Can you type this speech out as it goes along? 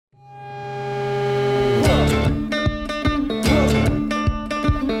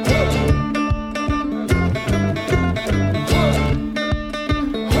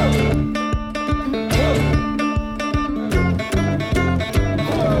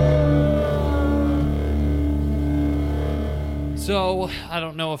So, I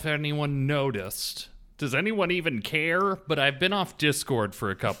don't know if anyone noticed. Does anyone even care? But I've been off Discord for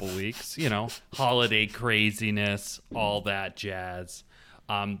a couple weeks. You know, holiday craziness, all that jazz.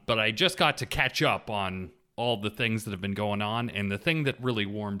 But I just got to catch up on all the things that have been going on. And the thing that really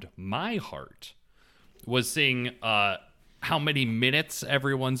warmed my heart was seeing how many minutes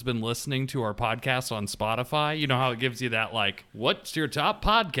everyone's been listening to our podcast on Spotify. You know how it gives you that, like, what's your top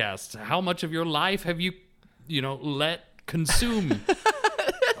podcast? How much of your life have you let consume?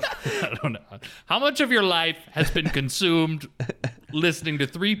 I don't know. How much of your life has been consumed listening to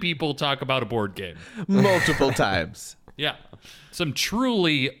three people talk about a board game? Multiple times. Yeah. Some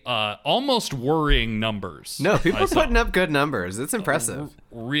truly almost worrying numbers. No, people are putting up good numbers. It's impressive.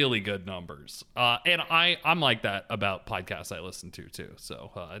 Really good numbers. And I'm like that about podcasts I listen to, too.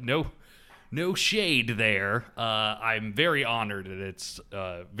 So no shade there. I'm very honored, and it's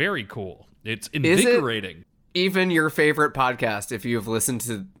very cool. It's invigorating. Even your favorite podcast, if you've listened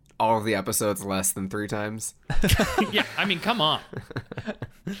to all of the episodes less than 3 times? Yeah, I mean, come on.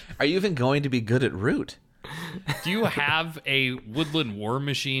 Are you even going to be good at Root? Do you have a Woodland War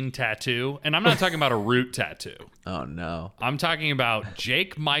Machine tattoo? And I'm not talking about a Root tattoo. Oh, no. I'm talking about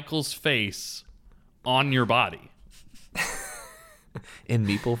Jake Michaels' face on your body. In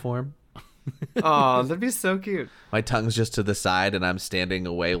meeple form? Oh, that'd be so cute. My tongue's just to the side, and I'm standing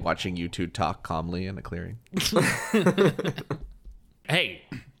away watching you two talk calmly in a clearing. Hey,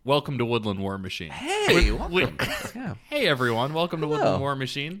 welcome to Woodland War Machine. Hey, welcome. Yeah. Hey, everyone. Welcome to Woodland War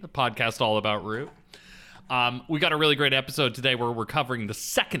Machine, the podcast all about Root. We got a really great episode today where we're covering the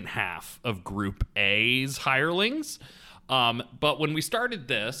second half of Group A's Hirelings. But when we started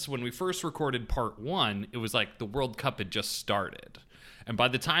this, when we first recorded part 1, it was like the World Cup had just started. And by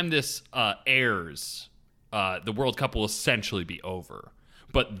the time this airs, the World Cup will essentially be over.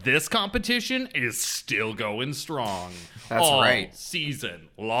 But this competition is still going strong. That's all right. Season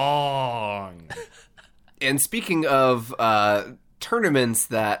long. And speaking of tournaments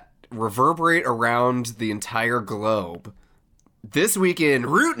that reverberate around the entire globe, this week in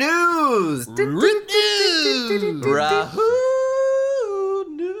Root News! Root News! Rahoo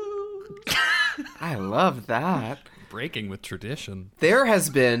News! I love that. Breaking with tradition. There has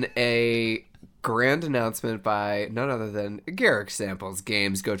been a grand announcement by none other than Garrick Samples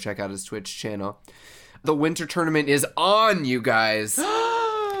Games. Go check out his Twitch channel. The winter tournament is on, you guys.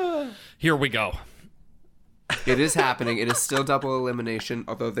 Here we go. It is happening. It is still double elimination,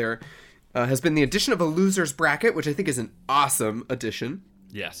 although there has been the addition of a loser's bracket, which I think is an awesome addition.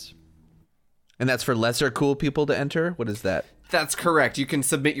 Yes. And that's for lesser cool people to enter? What is that? That's correct. You can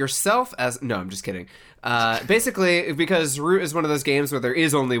submit yourself as... No, I'm just kidding. Basically, because Root is one of those games where there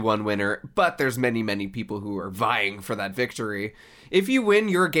is only one winner, but there's many, many people who are vying for that victory. If you win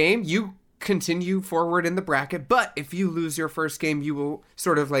your game, you continue forward in the bracket, but if you lose your first game, you will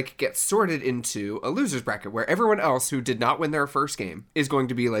sort of like get sorted into a loser's bracket where everyone else who did not win their first game is going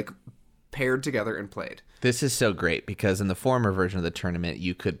to be like paired together and played. This is so great because in the former version of the tournament,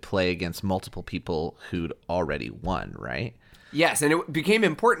 you could play against multiple people who'd already won, right? Yes, and it became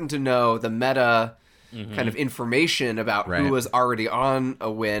important to know the meta kind of information about who was already on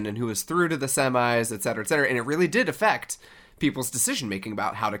a win and who was through to the semis, et cetera, and it really did affect people's decision-making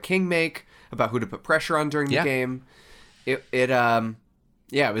about how to king make, about who to put pressure on during the game. It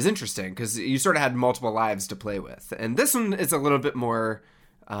was interesting because you sort of had multiple lives to play with. And this one is a little bit more,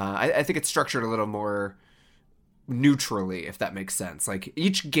 I think it's structured a little more neutrally, if that makes sense. Like,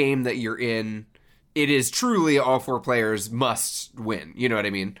 each game that you're in, it is truly all 4 players must win. You know what I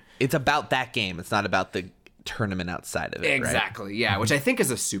mean? It's about that game. It's not about the tournament outside of it, exactly, right? Yeah, which I think is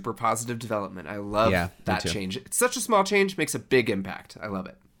a super positive development. I love that change. It's such a small change, makes a big impact. I love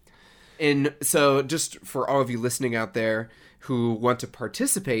it. And so just for all of you listening out there who want to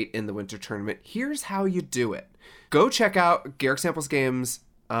participate in the winter tournament, here's how you do it. Go check out Garrick Samples Games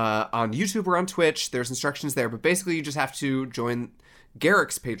on YouTube or on Twitch. There's instructions there, but basically you just have to join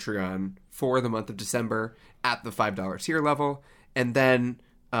Garrick's Patreon for the month of December at the $5 tier level, and then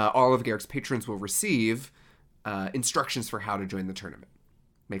all of Garrick's patrons will receive instructions for how to join the tournament.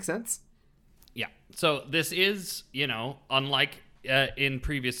 Make sense? Yeah. So this is, unlike in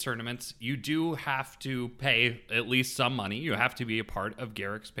previous tournaments, you do have to pay at least some money. You have to be a part of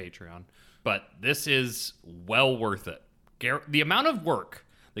Garrick's Patreon. But this is well worth it. The amount of work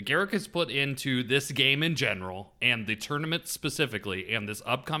that Garrick has put into this game in general, and the tournament specifically, and this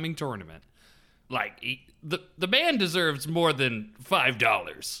upcoming tournament, like, the man deserves more than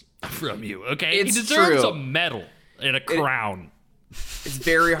 $5 from you, okay? It's he deserves true. a medal and a crown. It's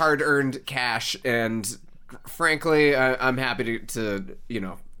very hard-earned cash, and frankly, I'm happy to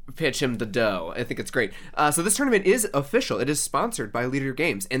pitch him the dough. I think it's great. So this tournament is official. It is sponsored by Leader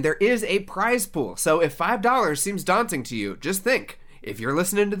Games, and there is a prize pool. So if $5 seems daunting to you, just think, if you're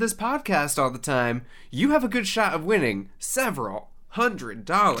listening to this podcast all the time, you have a good shot of winning several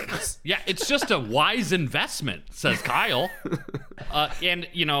 $100. Yeah, it's just a wise investment, says Kyle. And,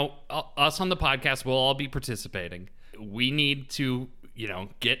 us on the podcast will all be participating. We need to,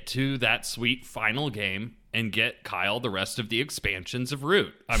 get to that sweet final game and get Kyle the rest of the expansions of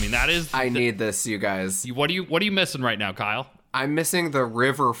Root. I mean, that is... I need this, you guys. What are you missing right now, Kyle? I'm missing the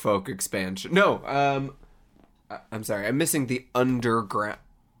River Folk expansion. No, I'm sorry. I'm missing the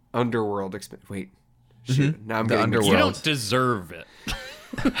Underworld expansion. Wait. Shoot, now I'm getting Underworld. You don't deserve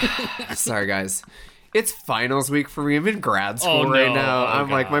it. Sorry, guys. It's finals week for me. I'm in grad school right now.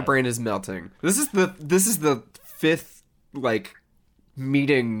 I'm like, my brain is melting. This is the fifth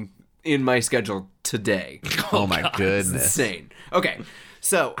meeting in my schedule today. Oh my goodness. It's insane. Okay,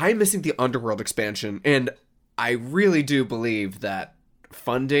 so I'm missing the Underworld expansion, and I really do believe that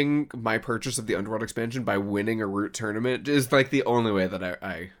funding my purchase of the Underworld expansion by winning a Root tournament is the only way that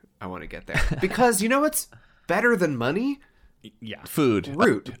I want to get there. Because you know what's better than money? Yeah. Food.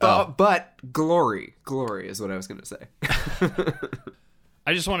 Root. But glory. Glory is what I was going to say.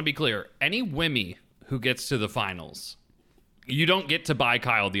 I just want to be clear. Any Wimmy who gets to the finals, you don't get to buy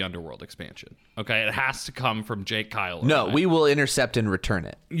Kyle the Underworld expansion. Okay? It has to come from Jake, Kyle, or No, I. we will intercept and return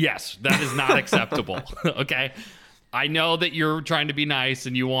it. Yes, that is not acceptable. Okay? I know that you're trying to be nice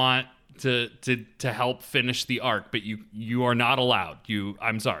and you want to help finish the arc, but you are not allowed.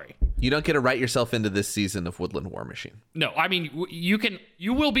 I'm sorry. You don't get to write yourself into this season of Woodland War Machine. No, I mean,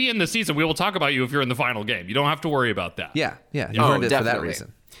 you will be in the season. We will talk about you if you're in the final game. You don't have to worry about that. Yeah. You earned it for that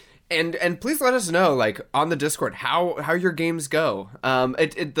reason. And please let us know, on the Discord, how your games go.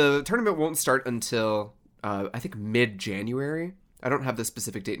 The tournament won't start until, I think, mid-January. I don't have the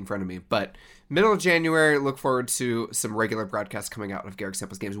specific date in front of me, but middle of January, look forward to some regular broadcasts coming out of Garrick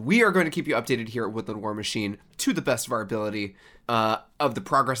Samples games. We are going to keep you updated here at Woodland War Machine to the best of our ability of the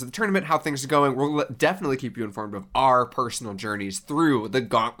progress of the tournament, how things are going. We'll definitely keep you informed of our personal journeys through the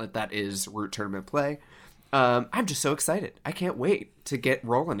gauntlet that is Root Tournament play. I'm just so excited. I can't wait to get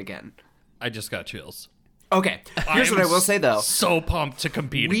rolling again. I just got chills. Okay, here's what I will say, though. So pumped to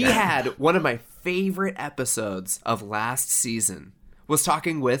compete We again. had one of my favorite episodes of last season was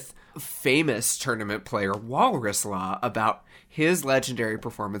talking with famous tournament player Walrus Law about his legendary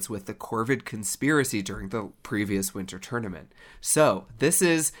performance with the Corvid Conspiracy during the previous winter tournament. So this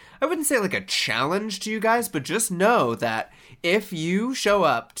is, I wouldn't say a challenge to you guys, but just know that if you show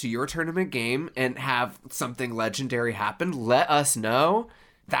up to your tournament game and have something legendary happen, let us know.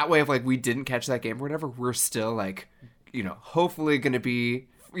 That way, if we didn't catch that game or whatever, we're still hopefully going to be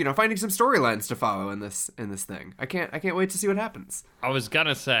finding some storylines to follow in this thing. I can't wait to see what happens. I was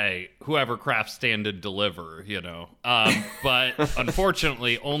gonna say whoever crafts stand and deliver, but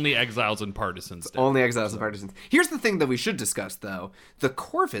unfortunately, only Exiles and Partisans did. Only Exiles and Partisans. Here's the thing that we should discuss, though: the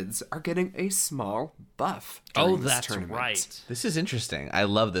Corvids are getting a small buff. Oh, this that's tournament. right. This is interesting. I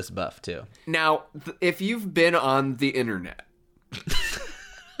love this buff, too. Now, if you've been on the internet,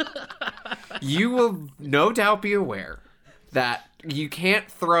 you will no doubt be aware that you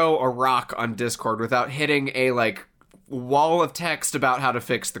can't throw a rock on Discord without hitting a wall of text about how to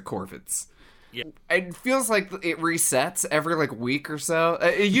fix the Corvids. Yeah. It feels like it resets every week or so.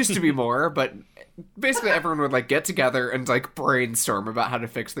 It used to be more, but basically everyone would get together and brainstorm about how to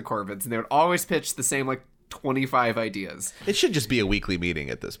fix the Corvids, and they would always pitch the same 25 ideas. It should just be a weekly meeting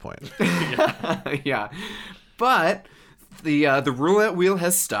at this point. Yeah. But the roulette wheel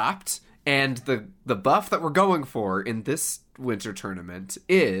has stopped. And the buff that we're going for in this winter tournament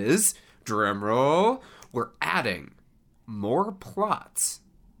is, drumroll, we're adding more plots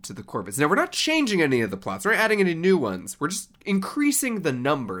to the Corvids. Now, we're not changing any of the plots. We're not adding any new ones. We're just increasing the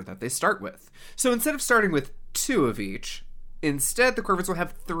number that they start with. So instead of starting with 2 of each, instead the Corvids will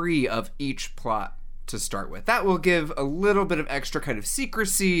have 3 of each plot to start with. That will give a little bit of extra kind of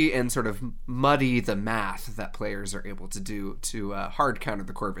secrecy and sort of muddy the math that players are able to do to hard counter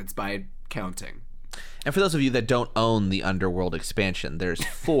the Corvids by counting. And for those of you that don't own the Underworld expansion, there's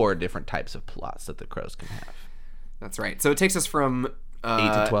 4 different types of plots that the crows can have. That's right. So it takes us from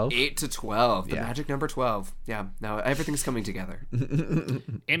 8 to 12? 8 to 12. The Yeah. magic number 12. Yeah. Now everything's coming together.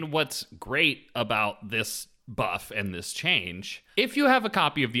 And what's great about this buff and this change, if you have a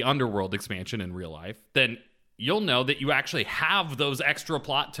copy of the Underworld expansion in real life, then you'll know that you actually have those extra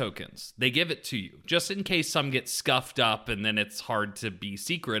plot tokens. They give it to you just in case some get scuffed up and then it's hard to be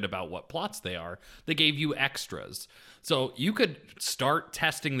secret about what plots they are. They gave you extras. So you could start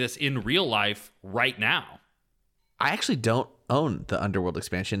testing this in real life right now. I actually don't own the Underworld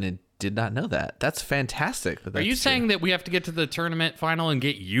expansion and did not know that. That's fantastic. Are you saying that we have to get to the tournament final and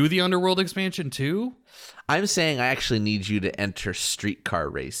get you the Underworld expansion too? I'm saying I actually need you to enter streetcar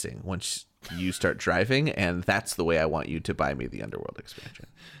racing once you start driving, and that's the way I want you to buy me the Underworld expansion.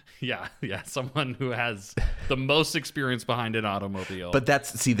 Yeah, someone who has the most experience behind an automobile. But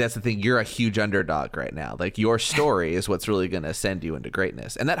that's the thing. You're a huge underdog right now. Like, your story is what's really going to send you into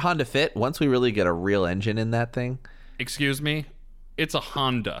greatness. And that Honda Fit, once we really get a real engine in that thing. Excuse me? It's a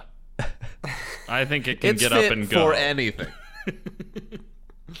Honda. I think it can It's get fit up and go. for anything.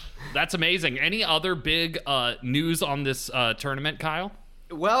 That's amazing. Any other big news on this tournament, Kyle?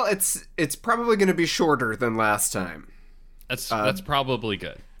 Well, it's probably going to be shorter than last time. That's probably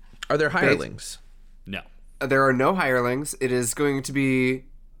good. Are there hirelings? No. There are no hirelings. It is going to be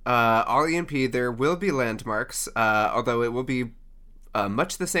all EMP. There will be landmarks, although it will be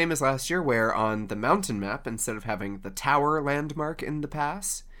much the same as last year, where on the mountain map, instead of having the tower landmark in the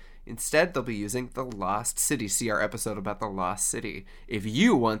pass, instead they'll be using the Lost City. See our episode about the Lost City. If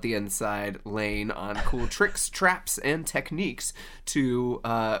you want the inside lane on cool tricks, traps, and techniques to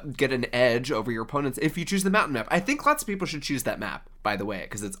get an edge over your opponents, if you choose the mountain map. I think lots of people should choose that map, by the way,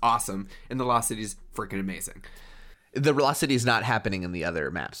 because it's awesome, and the Lost City's freaking amazing. The Lost City is not happening in the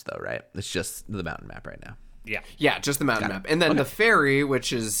other maps, though, right? It's just the mountain map right now. Yeah, just the mountain map. And then the ferry, which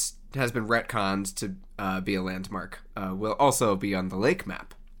has been retconned to be a landmark, will also be on the lake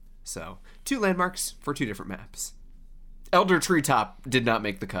map. So, 2 landmarks for 2 different maps. Elder Treetop did not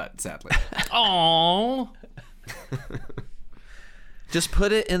make the cut, sadly. Aww. Just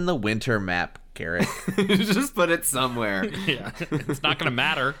put it in the winter map, Garrett. Just put it somewhere. Yeah, it's not going to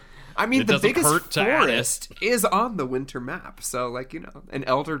matter. I mean, It the doesn't biggest hurt to add it. forest is on the winter map. So, an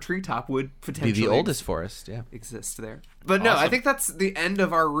Elder Treetop would potentially Be the oldest forest, yeah. exist there. But no, I Awesome. think that's the end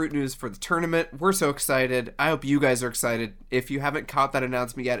of our root news for the tournament. We're so excited. I hope you guys are excited. If you haven't caught that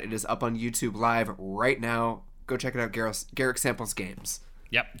announcement yet, it is up on YouTube live right now. Go check it out, Garrick Samples Games.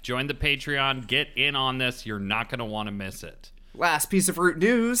 Yep, join the Patreon. Get in on this. You're not going to want to miss it. Last piece of Root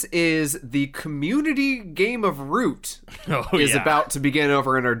news is the community game of Root is about to begin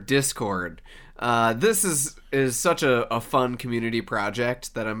over in our Discord. This is such a fun community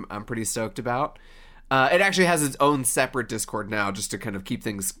project that I'm pretty stoked about. It actually has its own separate Discord now, just to kind of keep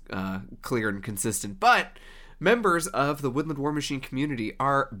things clear and consistent. But members of the Woodland War Machine community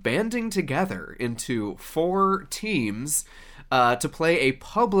are banding together into 4 teams to play a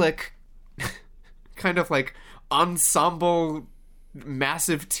public kind of like ensemble,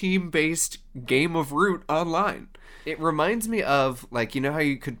 massive team-based game of Root online. It reminds me of, like, you know how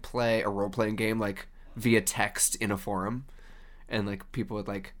you could play a role-playing game, like, via text in a forum? And, like, people would,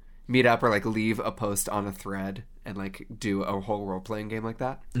 like, meet up or, like, leave a post on a thread and, like, do a whole role-playing game like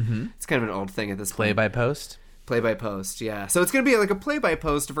that. Mm-hmm. It's kind of an old thing at this point. Play by post? Play by post, yeah. So it's going to be, like, a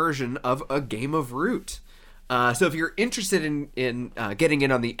play-by-post version of a game of Root. So if you're interested in getting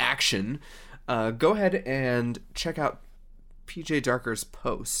in on the action, go ahead and check out PJ Darker's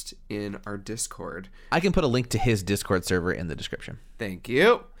post in our Discord. I can put a link to his Discord server in the description. Thank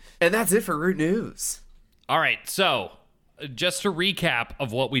you. And that's it for Root News. All right, so just a recap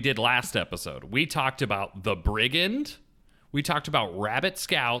of what we did last episode. We talked about the Brigand, we talked about Rabbit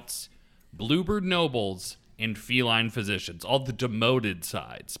Scouts, Bluebird Nobles, and Feline Physicians, all the demoted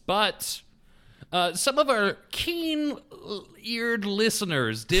sides. But some of our keen-eared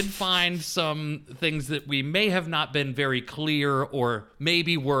listeners did find some things that we may have not been very clear or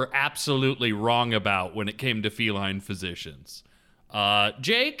maybe were absolutely wrong about when it came to Feline Physicians.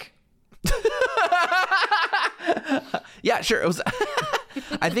 Jake? Yeah, sure. It was.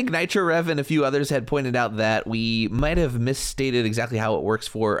 I think Nitro Rev and a few others had pointed out that we might have misstated exactly how it works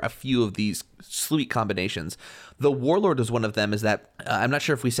for a few of these sweet combinations. The Warlord is one of them. Is that I'm not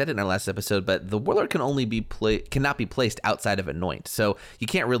sure if we said it in our last episode, but the Warlord can only be cannot be placed outside of Anoint, so you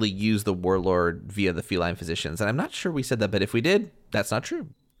can't really use the Warlord via the Feline Physicians. And I'm not sure we said that, but if we did, that's not true.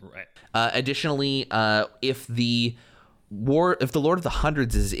 Right. Additionally, if the Lord of the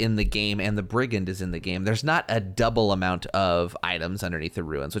Hundreds is in the game and the Brigand is in the game, there's not a double amount of items underneath the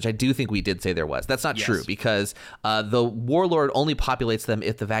ruins, which I do think we did say there was. That's not true, because the Warlord only populates them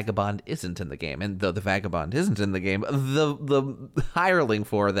if the Vagabond isn't in the game. And though the Vagabond isn't in the game, the hireling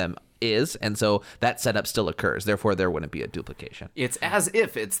for them is, and so that setup still occurs. Therefore, there wouldn't be a duplication. It's as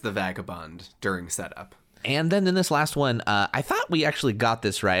if it's the Vagabond during setup. And then in this last one, I thought we actually got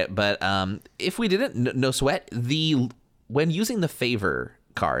this right, but if we didn't, no sweat. When using the favor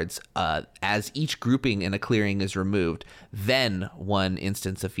cards, as each grouping in a clearing is removed, then one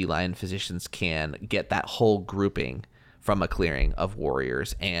instance of Feline Physicians can get that whole grouping from a clearing of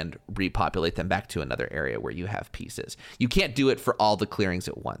warriors and repopulate them back to another area where you have pieces. You can't do it for all the clearings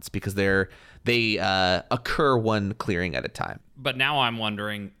at once because they occur one clearing at a time. But now I'm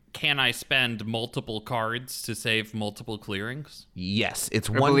wondering, can I spend multiple cards to save multiple clearings? Yes, it's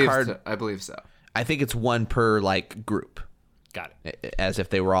one card. I believe so. I think it's one per like group. Got it. As if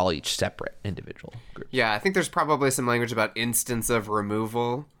they were all each separate individual groups. Yeah, I think there's probably some language about instance of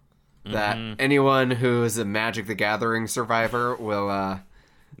removal that anyone who's a Magic the Gathering survivor will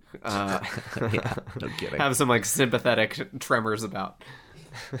Yeah, no kidding. have some like sympathetic tremors about.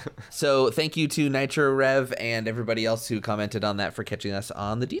 So thank you to Nitro Rev and everybody else who commented on that for catching us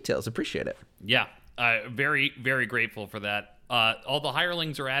on the details. Appreciate it. Yeah, very, very grateful for that. All the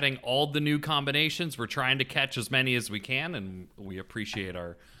hirelings are adding all the new combinations. We're trying to catch as many as we can, and we appreciate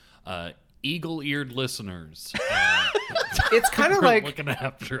our eagle-eared listeners. It's kind of like looking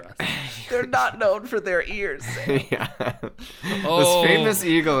after us. They're not known for their ears. yeah. Those famous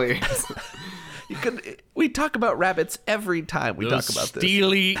eagle ears. We talk about rabbits every time we talk about this.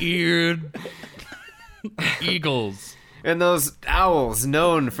 Steely-eared eagles. And those owls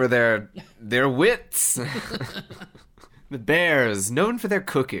known for their wits. The bears known for their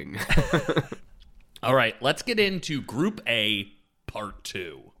cooking. All right, let's get into Group A, Part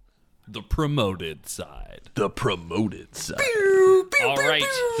 2. The promoted side. The promoted side. All right,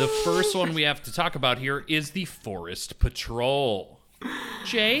 the first one we have to talk about here is the Forest Patrol.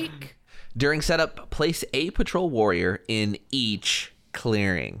 Jake? During setup, place a patrol warrior in each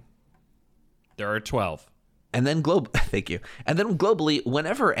clearing. There are 12. And then thank you. And then globally,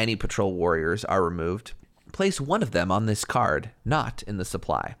 whenever any patrol warriors are removed, place one of them on this card, not in the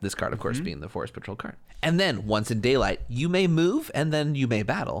supply. This card, of course, being the Forest Patrol card. And then, once in daylight, you may move and then you may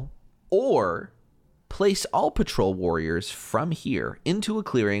battle, or place all patrol warriors from here into a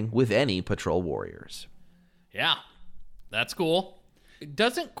clearing with any patrol warriors. Yeah, that's cool. It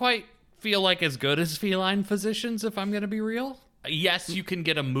doesn't quite feel like as good as Feline Physicians, if I'm going to be real. Yes, you can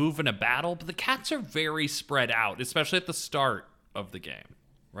get a move in a battle, but the cats are very spread out, especially at the start of the game,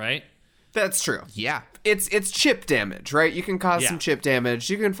 right? That's true. Yeah. It's chip damage, right? You can cause some chip damage.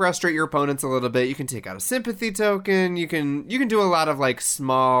 You can frustrate your opponents a little bit. You can take out a sympathy token. You can do a lot of like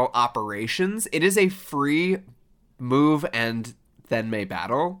small operations. It is a free move and then may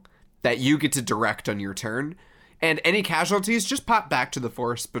battle that you get to direct on your turn. And any casualties just pop back to the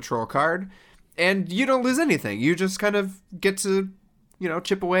Forest Patrol card, and you don't lose anything. You just kind of get to,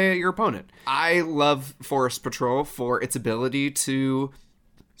 chip away at your opponent. I love Forest Patrol for its ability to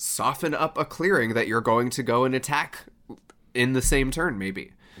soften up a clearing that you're going to go and attack in the same turn,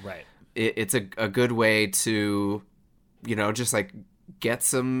 maybe. Right. It's a good way to, just like get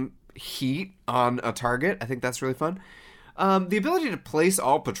some heat on a target. I think that's really fun. The ability to place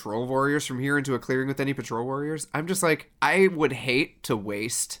all patrol warriors from here into a clearing with any patrol warriors. I'm just like, I would hate to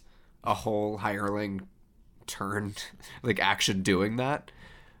waste a whole hireling turn, like action doing that.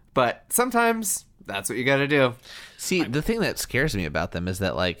 But sometimes that's what you got to do. See, the thing that scares me about them is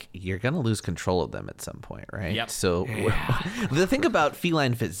that, like, you're going to lose control of them at some point, right? Yep. So the thing about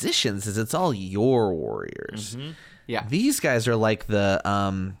Feline Physicians is it's all your warriors. Mm-hmm. Yeah. These guys are like the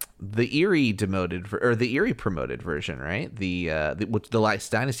Eerie demoted or the Eerie promoted version, right? The Lice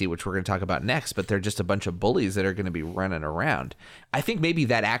Dynasty, which we're going to talk about next, but they're just a bunch of bullies that are going to be running around. I think maybe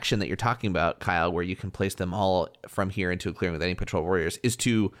that action that you're talking about, Kyle, where you can place them all from here into a clearing with any patrol warriors, is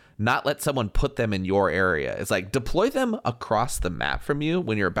to not let someone put them in your area. It's like deploy them across the map from you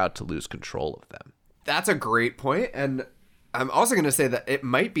when you're about to lose control of them. That's a great point, and I'm also going to say that it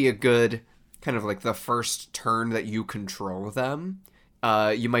might be a good kind of like the first turn that you control them.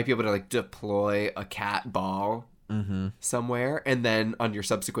 You might be able to like deploy a cat ball somewhere, and then on your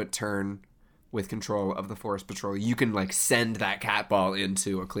subsequent turn with control of the Forest Patrol, you can like send that cat ball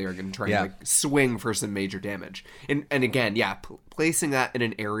into a clearing and try and like swing for some major damage. And again, placing that in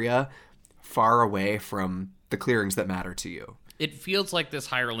an area far away from the clearings that matter to you. It feels like this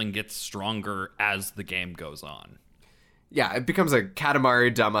hireling gets stronger as the game goes on. Yeah, it becomes a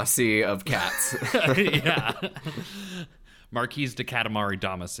Katamari Damacy of cats. Yeah. Marquise de Katamari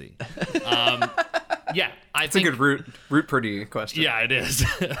Damacy. It's a good root pretty question. Yeah, it is.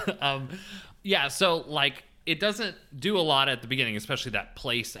 So like it doesn't do a lot at the beginning, especially that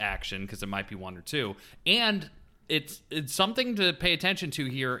place action, because it might be one or two. And it's something to pay attention to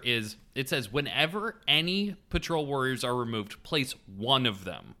here is it says whenever any patrol warriors are removed, place one of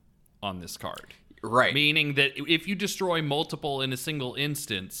them on this card. Right. Meaning that if you destroy multiple in a single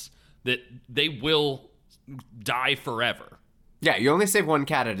instance, that they will die forever. Yeah, you only save one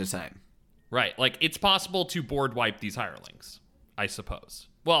cat at a time. Right. Like, it's possible to board wipe these hirelings, I suppose.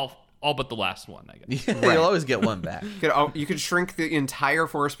 Well, All but the last one, I guess. You'll always get one back. You could shrink the entire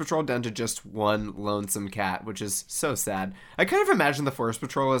Forest Patrol down to just one lonesome cat, which is so sad. I kind of imagine the Forest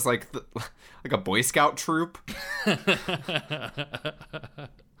Patrol as like a Boy Scout troop. Like,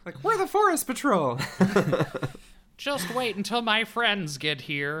 we're the Forest Patrol. Just wait until my friends get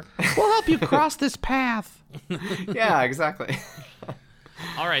here. We'll help you cross this path. Yeah, exactly.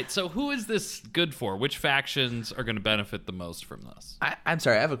 All right, so who is this good for? Which factions are going to benefit the most from this? I'm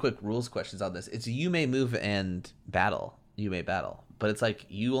sorry, I have a quick rules questions on this. It's you may move and battle. You may battle. But it's like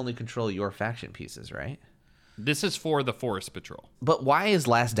you only control your faction pieces, right? This is for the Forest Patrol. But why is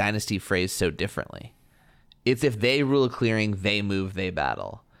Last Dynasty phrased so differently? It's if they rule a clearing, they move, they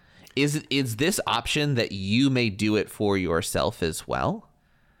battle. Is this option that you may do it for yourself as well?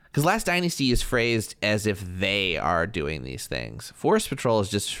 Because Last Dynasty is phrased as if they are doing these things. Forest Patrol is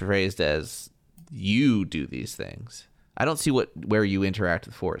just phrased as you do these things. I don't see where you interact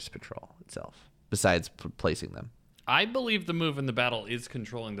with Forest Patrol itself, besides placing them. I believe the move in the battle is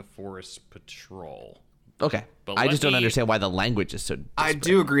controlling the Forest Patrol. Okay. But I just don't understand why the language is so disparate. I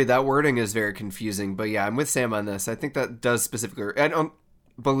do agree that wording is very confusing, but yeah, I'm with Sam on this. I think that does specifically... I don't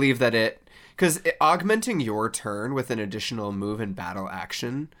believe that because augmenting your turn with an additional move and battle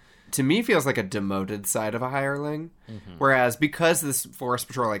action to me feels like a demoted side of a hireling, whereas because this Forest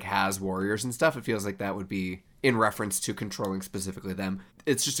Patrol like has warriors and stuff, it feels like that would be in reference to controlling specifically them.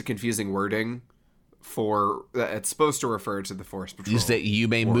 It's just a confusing wording for it's supposed to refer to the Forest Patrol. You say you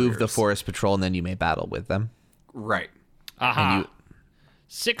may move the Forest Patrol and then you may battle with them, right? Aha.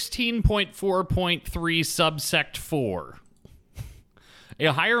 16.4.3 subsect 4.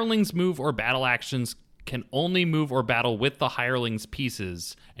 A hireling's move or battle actions can only move or battle with the hireling's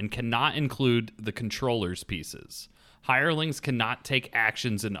pieces and cannot include the controller's pieces. Hirelings cannot take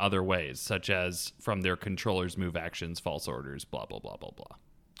actions in other ways, such as from their controller's move actions, false orders, blah, blah, blah, blah, blah.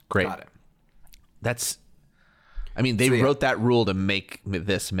 Great. Got it. They wrote that rule to make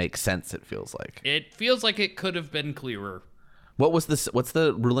this make sense, it feels like. It feels like it could have been clearer. What's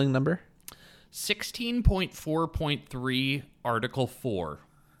the ruling number? 16.4.3 Article 4.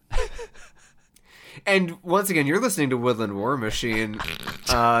 And once again, you're listening to Woodland War Machine.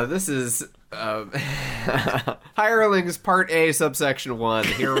 This is Hirelings Part A, Subsection 1.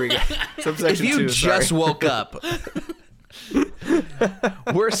 Here we go. Subsection 2, If you just woke up,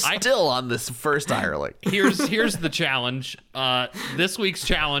 we're still on this first hireling. Here's the challenge. This week's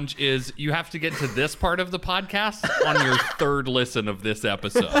challenge is you have to get to this part of the podcast on your third listen of this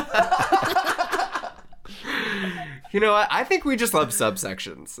episode. You know what? I think we just love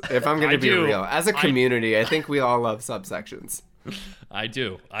subsections, if I'm going to be real. As a community, I think we all love subsections. I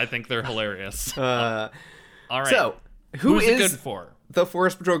do. I think they're hilarious. All right. So, who's it good for? The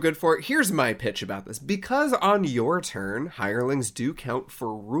Forest Patrol good for? Here's my pitch about this. Because on your turn, hirelings do count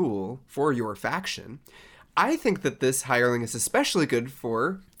for rule for your faction, I think that this hireling is especially good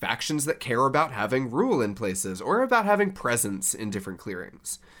for factions that care about having rule in places or about having presence in different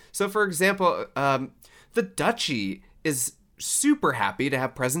clearings. So, for example, the Duchy is super happy to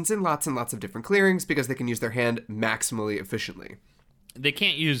have presence in lots and lots of different clearings because they can use their hand maximally efficiently. They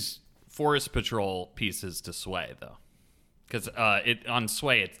can't use Forest Patrol pieces to sway, though. Because on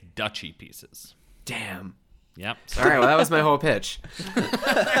sway, it's Duchy pieces. Damn. Yep. All right, well, that was my whole pitch.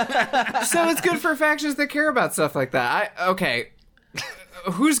 So it's good for factions that care about stuff like that. Okay.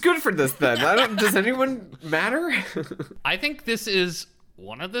 Who's good for this, then? Does anyone matter? I think this is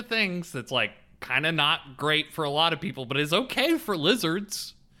one of the things that's, like, kind of not great for a lot of people, but is okay for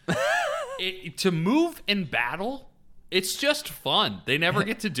lizards. To move in battle, it's just fun. They never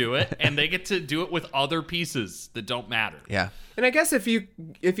get to do it, and they get to do it with other pieces that don't matter. Yeah. And I guess if you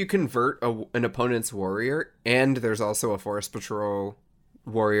convert an opponent's warrior, and there's also a Forest Patrol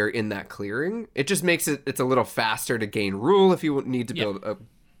warrior in that clearing, it just makes it's a little faster to gain rule if you need to build a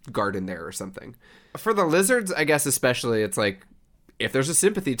garden there or something. For the lizards, I guess especially, it's like, if there's a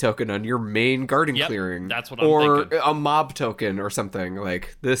sympathy token on your main garden clearing, that's what I'm thinking. Or a mob token or something,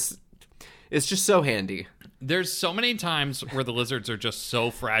 like this, it's just so handy. There's so many times where the lizards are just so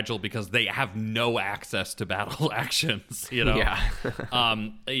fragile because they have no access to battle actions, you know? Yeah.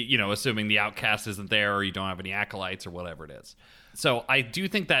 Assuming the outcast isn't there or you don't have any acolytes or whatever it is. So I do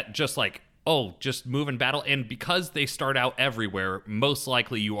think that just move in battle. And because they start out everywhere, most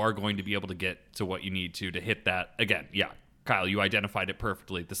likely you are going to be able to get to what you need to hit that. Again, yeah. Kyle, you identified it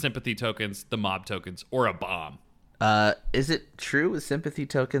perfectly. The sympathy tokens, the mob tokens, or a bomb. Is it true with sympathy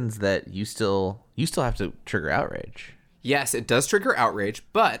tokens that you still have to trigger outrage? Yes, it does trigger outrage,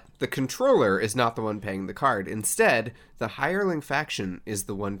 but the controller is not the one paying the card. Instead, the hireling faction is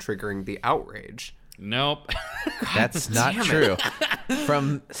the one triggering the outrage. Nope. That's not true.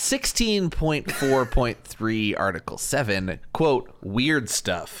 From 16.4.3 Article 7, quote, weird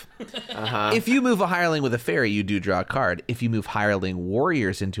stuff. If you move a hireling with a fairy, you do draw a card. If you move hireling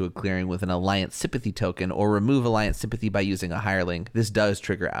warriors into a clearing with an alliance sympathy token or remove alliance sympathy by using a hireling, this does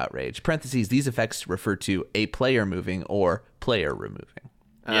trigger outrage. Parentheses, these effects refer to a player moving or player removing.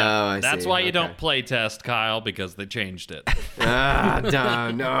 Yeah, that's why you don't play test, Kyle, because they changed it.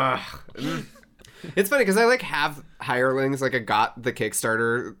 No. It's funny because I have hirelings. I got the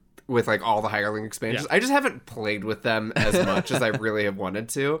Kickstarter with all the hireling expansions. Yeah. I just haven't played with them as much as I really have wanted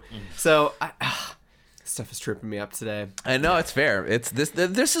to. So stuff is tripping me up today. I know, it's fair. It's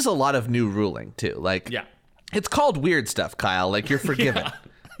this is a lot of new ruling too. It's called weird stuff, Kyle. You're forgiven.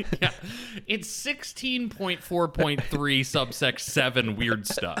 Yeah. It's 16.4.3 subsect 7 weird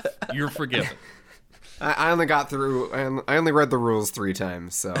stuff. You're forgiven. I only got through. I only read the rules 3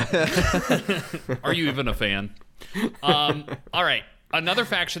 times. So, are you even a fan? All right. Another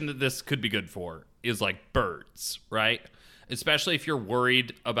faction that this could be good for is birds, right? Especially if you're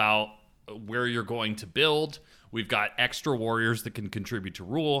worried about where you're going to build. We've got extra warriors that can contribute to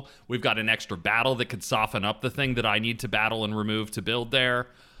rule. We've got an extra battle that could soften up the thing that I need to battle and remove to build there.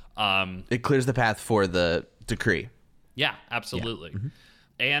 It clears the path for the decree. Yeah, absolutely. Yeah. Mm-hmm.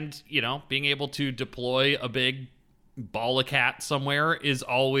 And, being able to deploy a big ball of cat somewhere is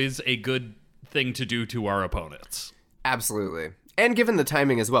always a good thing to do to our opponents. Absolutely. And given the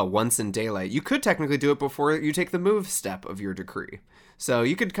timing as well, once in daylight, you could technically do it before you take the move step of your decree. So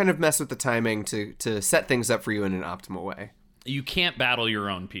you could kind of mess with the timing to set things up for you in an optimal way. You can't battle your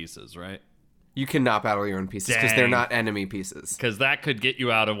own pieces, right? You cannot battle your own pieces because they're not enemy pieces. Because that could get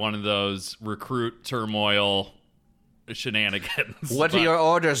you out of one of those recruit turmoil shenanigans. What are your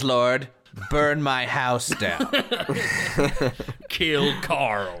orders, Lord? Burn my house down. Kill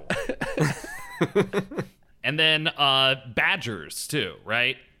Carl. And then badgers too,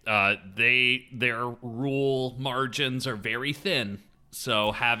 right? Their rule margins are very thin.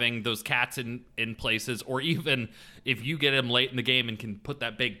 So having those cats in places, or even if you get them late in the game and can put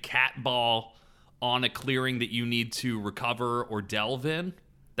that big cat ball on a clearing that you need to recover or delve in,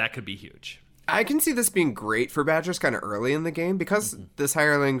 that could be huge. I can see this being great for badgers kind of early in the game because this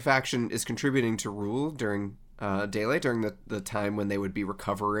hireling faction is contributing to rule during daylight, during the time when they would be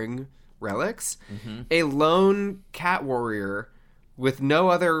recovering relics. Mm-hmm. A lone cat warrior with no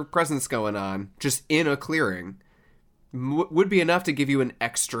other presence going on, just in a clearing, would be enough to give you an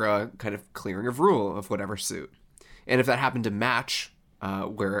extra kind of clearing of rule of whatever suit. And if that happened to match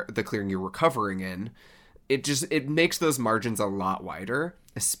where the clearing you're recovering in, it makes those margins a lot wider,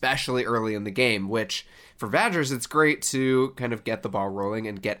 especially early in the game, which for badgers, it's great to kind of get the ball rolling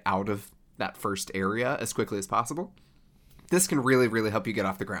and get out of that first area as quickly as possible. This can really, really help you get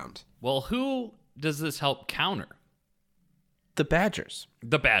off the ground. Well, who does this help counter? The badgers.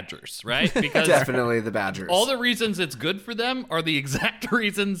 The badgers, right? Because definitely the badgers. All the reasons it's good for them are the exact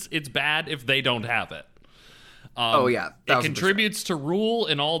reasons it's bad if they don't have it. Oh, yeah. It contributes to rule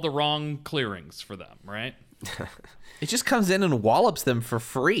in all the wrong clearings for them, right? It just comes in and wallops them for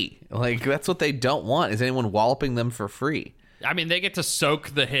free. That's what they don't want, is anyone walloping them for free. I mean, they get to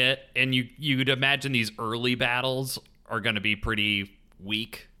soak the hit, and you'd imagine these early battles are going to be pretty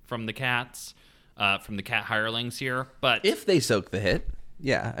weak from the cats, from the cat hirelings here. But if they soak the hit,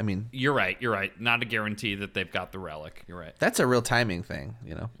 yeah, I mean... You're right. Not a guarantee that they've got the relic. You're right. That's a real timing thing,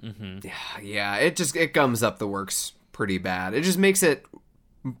 Mm-hmm. Yeah, it gums up the works pretty bad. It just makes it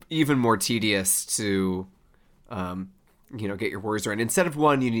even more tedious to, get your warriors around. Instead of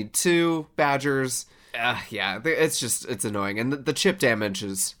 1, you need 2 badgers. It's annoying. And the chip damage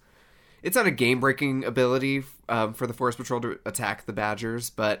it's not a game-breaking ability for the Forest Patrol to attack the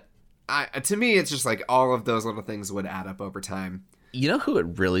badgers, but to me, it's just all of those little things would add up over time. You know who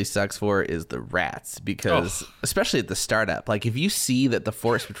it really sucks for is the rats, because especially at the startup, if you see that the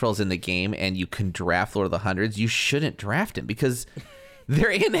Forest Patrol's in the game and you can draft Lord of the Hundreds, you shouldn't draft him because they're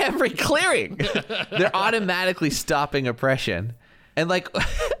in every clearing. They're automatically stopping oppression. And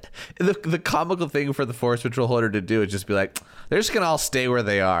the comical thing for the Forest Patrol holder to do is just be they're just going to all stay where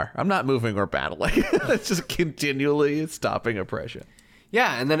they are. I'm not moving or battling. It's just continually stopping oppression.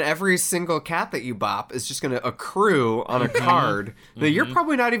 Yeah, and then every single cat that you bop is just going to accrue on a card that you're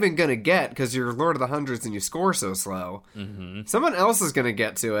probably not even going to get because you're Lord of the Hundreds and you score so slow. Mm-hmm. Someone else is going to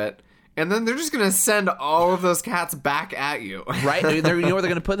get to it, and then they're just going to send all of those cats back at you. Right? You know where they're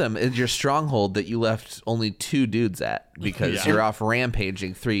going to put them? Is your stronghold that you left only 2 dudes at because you're off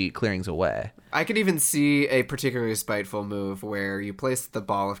rampaging 3 clearings away. I could even see a particularly spiteful move where you place the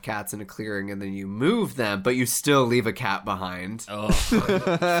ball of cats in a clearing and then you move them, but you still leave a cat behind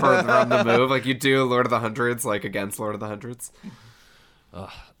further on the move, like you do Lord of the Hundreds, like against Lord of the Hundreds.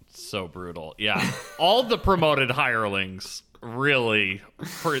 So brutal. Yeah. All the promoted hirelings really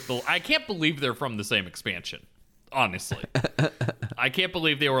hurt I can't believe they're from the same expansion. Honestly. I can't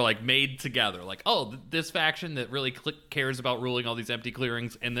believe they were like made together. Like, oh, this faction that really cares about ruling all these empty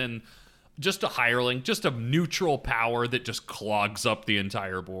clearings, and then just a hireling, just a neutral power that just clogs up the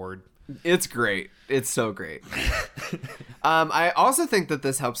entire board. It's great. It's so great. I also think that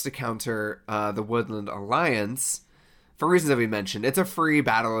this helps to counter the Woodland Alliance for reasons that we mentioned. It's a free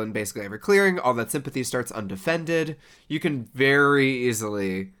battle in basically every clearing. All that sympathy starts undefended. You can very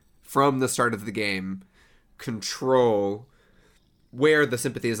easily, from the start of the game, control where the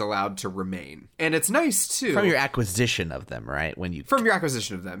sympathy is allowed to remain. And it's nice too from your acquisition of them, right? From your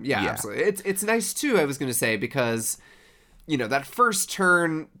acquisition of them. Yeah. Absolutely. It's nice too, I was going to say, because that first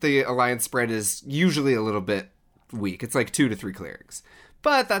turn the alliance spread is usually a little bit weak. It's like 2 to 3 clearings.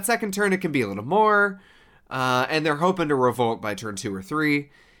 But that second turn it can be a little more. And they're hoping to revolt by turn 2 or 3.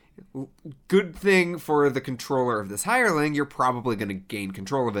 Good thing for the controller of this hireling, you're probably going to gain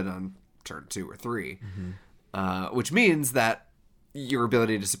control of it on turn 2 or 3. Which means that your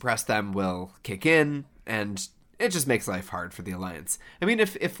ability to suppress them will kick in, and it just makes life hard for the Alliance. I mean,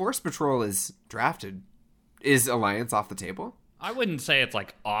 if Force Patrol is drafted, is Alliance off the table? I wouldn't say it's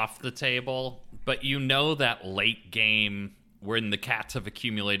like off the table, but that late game when the cats have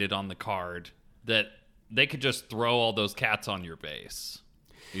accumulated on the card, that they could just throw all those cats on your base.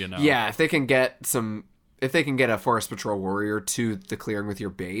 Yeah, if they can get a Forest Patrol warrior to the clearing with your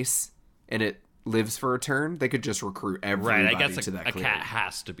base, and it lives for a turn, they could just recruit everybody right, I guess to that clearing. A cat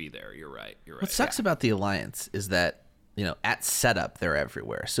has to be there. You're right. What sucks about the Alliance is that, at setup, they're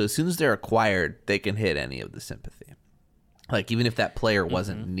everywhere. So as soon as they're acquired, they can hit any of the sympathy. Like, even if that player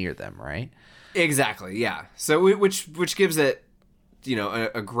wasn't near them, right? Exactly, yeah. So, which gives it,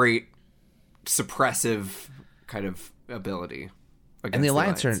 a great suppressive kind of ability. And the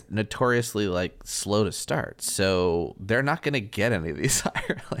Alliance are notoriously slow to start, so they're not going to get any of these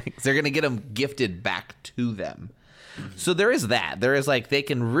hirelings. They're going to get them gifted back to them. So there is that. There is they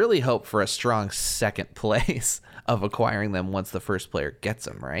can really hope for a strong second place of acquiring them once the first player gets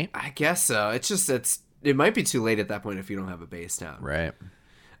them, right? I guess so. It's just it might be too late at that point if you don't have a base down. Right.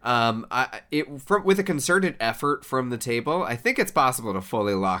 With a concerted effort from the table, I think it's possible to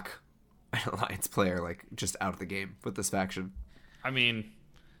fully lock an Alliance player just out of the game with this faction. I mean,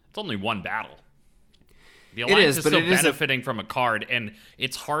 it's only one battle. The Alliance is still benefiting from a card, and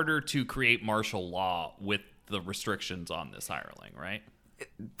it's harder to create martial law with the restrictions on this hireling, right?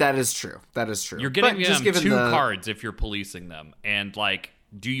 That is true. You're getting them 2 cards if you're policing them. And,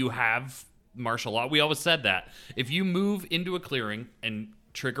 do you have martial law? We always said that. If you move into a clearing and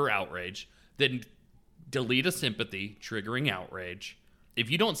trigger outrage, then delete a sympathy, triggering outrage. If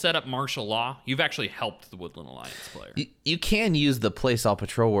you don't set up martial law, you've actually helped the Woodland Alliance player. You can use the place all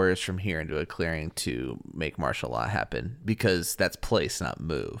patrol warriors from here into a clearing to make martial law happen, because that's place, not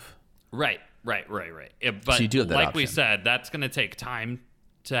move. Right. But so you do have that like option. We said, that's going to take time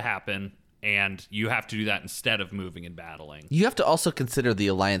to happen, and you have to do that instead of moving and battling. You have to also consider the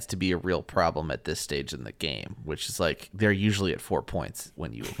Alliance to be a real problem at this stage in the game, which is they're usually at 4 points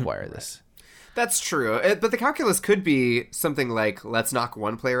when you acquire this. That's true. But the calculus could be something like, let's knock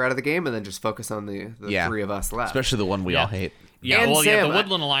one player out of the game and then just focus on the 3 of us left. Especially the one we all hate. Yeah, the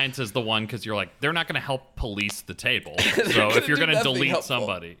Woodland Alliance is the one because you're they're not going to help police the table. So if you're going to delete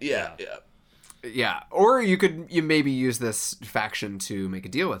somebody. Yeah. Or you maybe use this faction to make a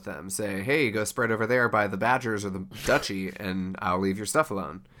deal with them. Say, hey, go spread over there by the Badgers or the Duchy, and I'll leave your stuff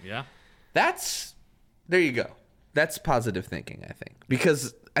alone. Yeah. There you go. That's positive thinking, I think.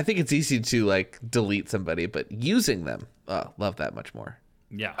 Because I think it's easy to delete somebody, but using them, love that much more.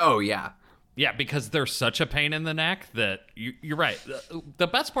 Yeah. Oh, yeah. Yeah, because they're such a pain in the neck that you're right. The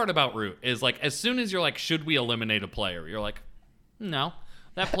best part about Root is as soon as you're should we eliminate a player? You're no.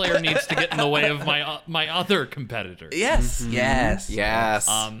 That player needs to get in the way of my other competitors. Yes. Mm-hmm. Yes.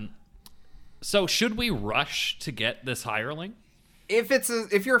 So should we rush to get this hireling?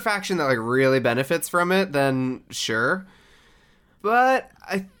 If you're a faction that really benefits from it, then sure. But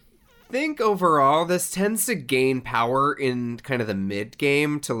I think overall this tends to gain power in kind of the mid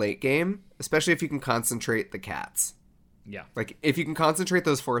game to late game, especially if you can concentrate the cats. Yeah. If you can concentrate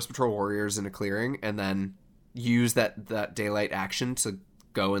those Forest Patrol warriors in a clearing and then use that daylight action to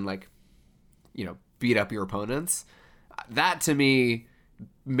go and beat up your opponents, that to me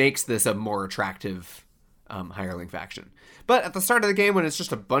makes this a more attractive hireling faction. But at the start of the game, when it's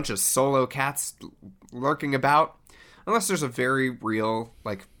just a bunch of solo cats lurking about, unless there's a very real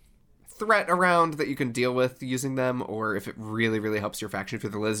like threat around that you can deal with using them, or if it really, really helps your faction if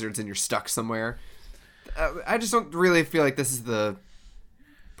you're the lizards and you're stuck somewhere, I just don't really feel like this is the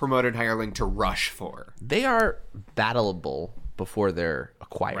promoted hireling to rush for. They are battleable before they're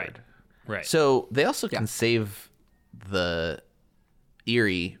acquired. Right. So they also can save the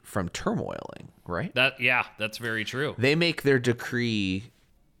Eyrie from turmoiling, right? That's very true. They make their decree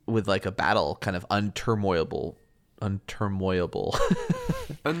with like a battle kind of unturmoilable. Unturmoilable.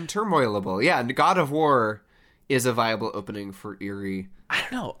 Yeah, and God of War is a viable opening for Eyrie. I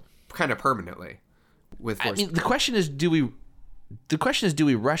don't know. Kind of permanently. I mean, the question is, do we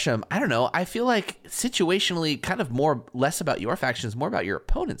rush them? I don't know. I feel like situationally, kind of less about your factions, more about your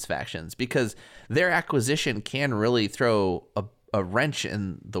opponent's factions, because their acquisition can really throw a wrench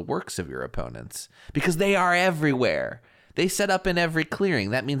in the works of your opponents, because they are everywhere. They set up in every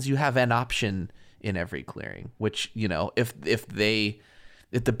clearing. That means you have an option in every clearing, which, you know, if the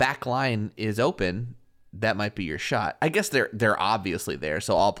back line is open, that might be your shot. I guess they're obviously there,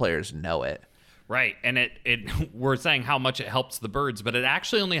 so all players know it. Right, and it we're saying how much it helps the birds, but it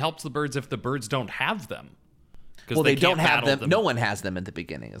actually only helps the birds if the birds don't have them. Well, they don't have them. No one has them at the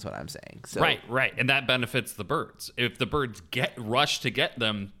beginning, is what I'm saying. So. Right, and that benefits the birds. If the birds rush to get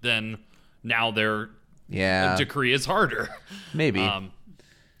them, then now their decree is harder. Maybe.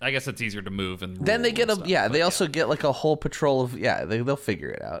 I guess it's easier to move and then they get they also get like a whole patrol of they'll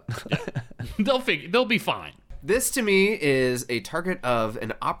figure it out. They'll be fine. This, to me, is a target of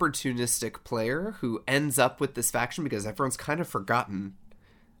an opportunistic player who ends up with this faction because everyone's kind of forgotten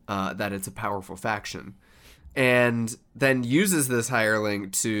that it's a powerful faction, and then uses this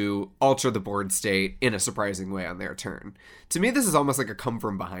hireling to alter the board state in a surprising way on their turn. To me, this is almost like a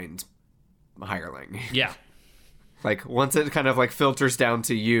come-from-behind hireling. Yeah. Like, once it kind of, like, filters down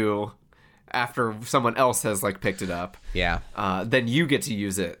to you after someone else has, like, picked it up, then you get to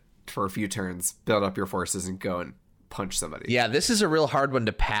use it for a few turns, build up your forces, and go and punch somebody. Yeah, this is a real hard one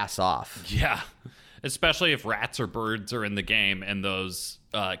to pass off. Yeah, especially if rats or birds are in the game and those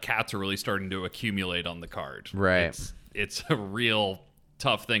cats are really starting to accumulate on the card. Right. It's a real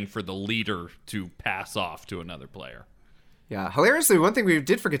tough thing for the leader to pass off to another player. Yeah, hilariously, one thing we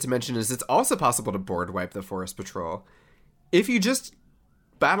did forget to mention is it's also possible to board wipe the Forest Patrol if you just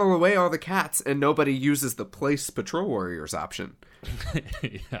battle away all the cats and nobody uses the place Patrol Warriors option.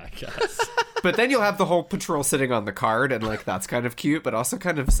 Yeah, I guess. But then you'll have the whole patrol sitting on the card, and like that's kind of cute, but also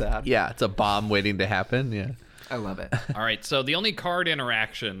kind of sad. Yeah, it's a bomb waiting to happen. Yeah, I love it. All right, so the only card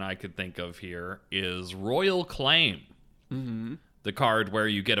interaction I could think of here is Royal Claim. Mm-hmm. The card where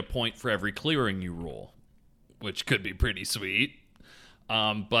you get a point for every clearing you rule, which could be pretty sweet.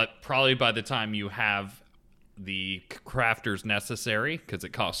 But probably by the time you have the crafters necessary, because it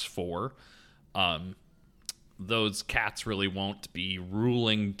costs 4, those cats really won't be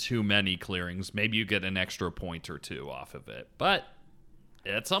ruling too many clearings. Maybe you get an extra point or 2 off of it, but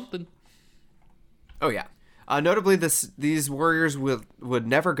it's something. Oh yeah. Notably, these warriors would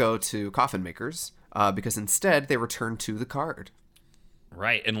never go to coffin makers because instead they return to the card.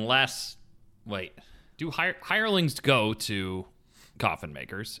 Right, unless do hirelings go to coffin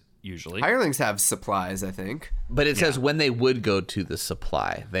makers? Usually, hirelings have supplies, I think. But it says when they would go to the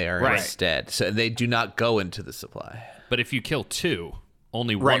supply, they are instead. So they do not go into the supply. But if you kill 2,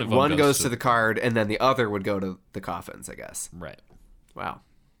 only one of them one goes to the card, and then the other would go to the coffins, I guess. Right. Wow.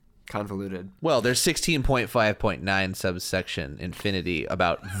 Convoluted. Well, there's 16.5.9 subsection infinity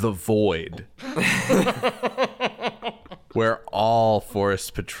about the void, where all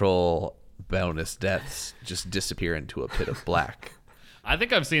Forest Patrol bonus deaths just disappear into a pit of black. I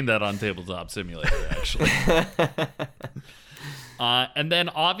think I've seen that on Tabletop Simulator, actually. And then,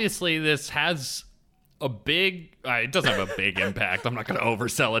 obviously, this has a big... it doesn't have a big impact. I'm not going to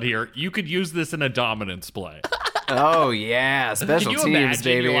oversell it here. You could use this in a dominance play. Oh, yeah. Special teams, Can you imagine,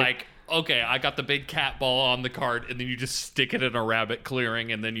 baby. You're like, okay, I got the big cat ball on the card, and then you just stick it in a rabbit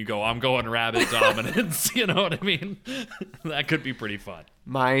clearing, and then you go, I'm going rabbit dominance. You know what I mean? That could be pretty fun.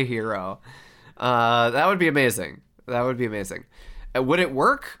 My hero. That would be amazing. That would be amazing. Would it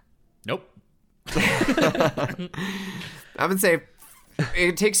work? Nope. I would say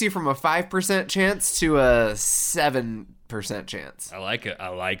it takes you from a 5% chance to a 7% chance. I like it. I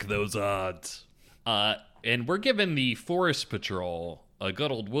like those odds. And we're giving the Forest Patrol a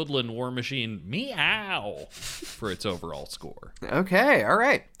good old Woodland War Machine meow for its overall score. Okay, all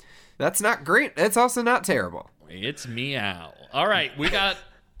right. That's not great. It's also not terrible. It's meow. All right, we got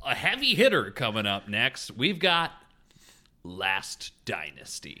a heavy hitter coming up next. We've got Last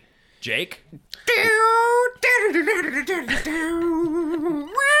Dynasty. Jake?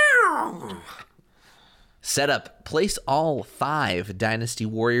 Setup. Place all 5 Dynasty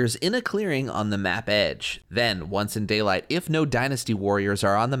Warriors in a clearing on the map edge. Then, once in daylight, if no Dynasty Warriors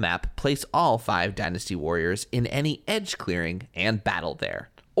are on the map, place all 5 Dynasty Warriors in any edge clearing and battle there.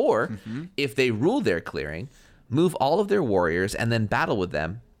 Or, if they rule their clearing, move all of their warriors and then battle with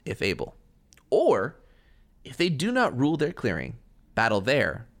them if able. Or, if they do not rule their clearing, battle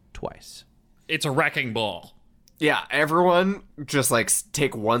there twice. It's a wrecking ball. Yeah, everyone just like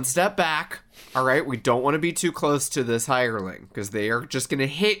take one step back. All right, we don't want to be too close to this hireling because they are just going to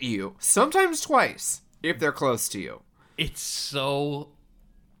hit you, sometimes twice, if they're close to you. It's so...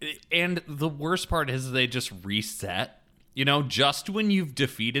 And the worst part is they just reset. You know, just when you've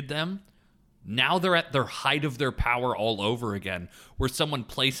defeated them, now they're at their height of their power all over again, where someone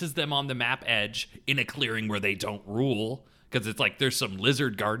places them on the map edge in a clearing where they don't rule, because it's like there's some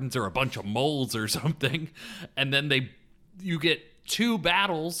lizard gardens or a bunch of moles or something, and then you get 2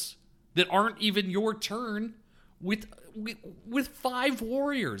 battles that aren't even your turn with 5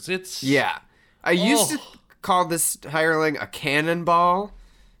 warriors. It's... Yeah. I used to call this hireling a cannonball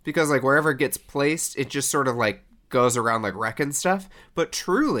because like wherever it gets placed, it just sort of like goes around like wrecking stuff. But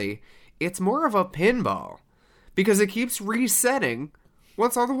truly, it's more of a pinball because it keeps resetting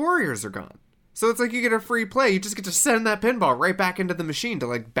once all the warriors are gone. So it's like you get a free play. You just get to send that pinball right back into the machine to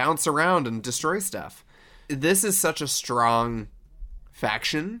like bounce around and destroy stuff. This is such a strong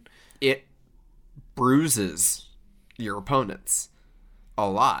faction. It bruises your opponents a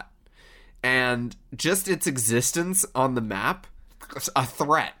lot. And just its existence on the map, a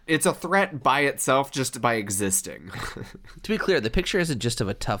threat. It's a threat by itself just by existing. To be clear, the picture isn't just of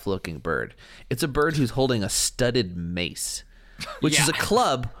a tough-looking bird. It's a bird who's holding a studded mace, which is a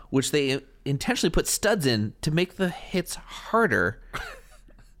club which they intentionally put studs in to make the hits harder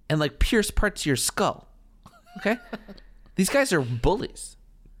and like pierce parts of your skull. Okay? These guys are bullies.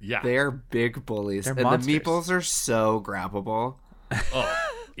 Yeah. They are big bullies. They're and monsters. the meeples are so grabbable. Oh,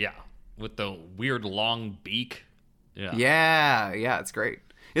 yeah. With the weird long beak. Yeah. Yeah, it's great.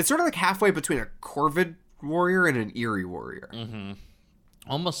 It's sort of like halfway between a Corvid warrior and an Eerie warrior. Mm-hmm.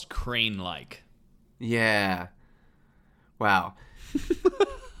 Almost crane-like. Yeah. Wow.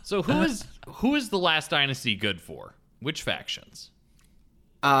 So who is the last dynasty good for? Which factions?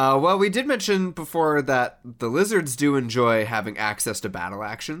 Well, we did mention before that the lizards do enjoy having access to battle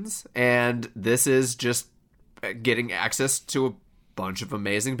actions, and this is just getting access to a bunch of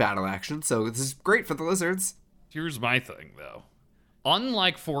amazing battle actions, so this is great for the lizards. Here's my thing, though.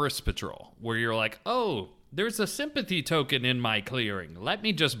 Unlike Forest Patrol, where you're like, oh, there's a sympathy token in my clearing. Let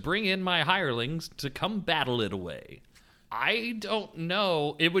me just bring in my hirelings to come battle it away. I don't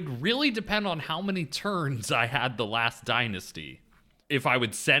know. It would really depend on how many turns I had the last dynasty if I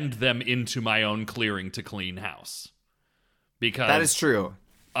would send them into my own clearing to clean house. Because That is true.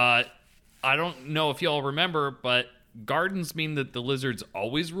 I don't know if y'all remember, but gardens mean that the lizards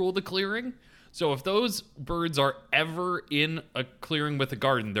always rule the clearing. So if those birds are ever in a clearing with a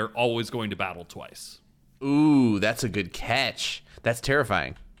garden, they're always going to battle twice. Ooh, that's a good catch. That's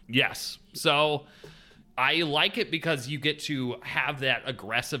terrifying. Yes. So I like it because you get to have that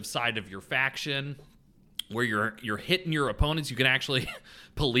aggressive side of your faction where you're hitting your opponents. You can actually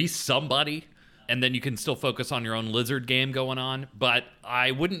police somebody, and then you can still focus on your own lizard game going on. But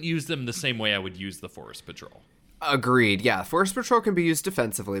I wouldn't use them the same way I would use the Forest Patrol. Agreed. Yeah, Forest Patrol can be used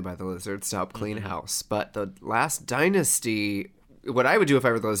defensively by the lizards to help clean house. But the last dynasty, what I would do if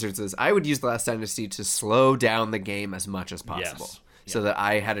I were the lizards is I would use the last dynasty to slow down the game as much as possible so that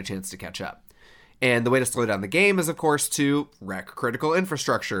I had a chance to catch up. And the way to slow down the game is, of course, to wreck critical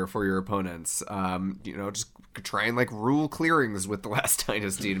infrastructure for your opponents. Just try and like rule clearings with the last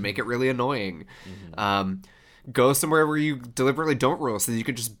dynasty to make it really annoying. Go somewhere where you deliberately don't rule so that you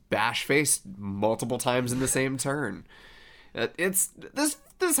can just bash face multiple times in the same turn. It's this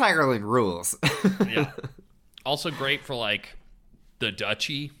hireling rules. Yeah. Also great for like the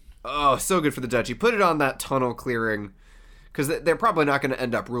duchy. Oh, so good for the duchy. Put it on that tunnel clearing because they're probably not going to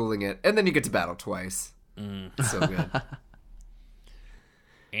end up ruling it, and then you get to battle twice. So good.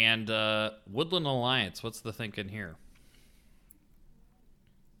 And Woodland Alliance, what's the thinking here?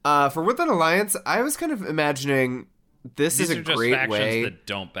 For Woodland Alliance, I was kind of imagining this These is a are just great factions way that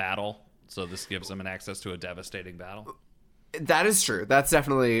don't battle, so this gives them an access to a devastating battle. That is true. That's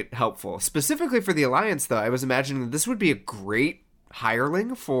definitely helpful. Specifically for the Alliance, though, I was imagining that this would be a great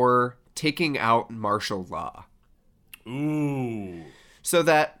hireling for taking out martial law. Ooh. So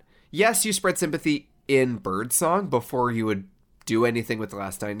that, yes, you spread sympathy in Birdsong before you would do anything with the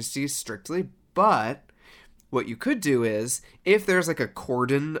Last Dynasty strictly, but what you could do is, if there's like a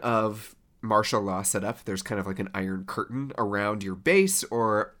cordon of martial law set up, there's kind of like an iron curtain around your base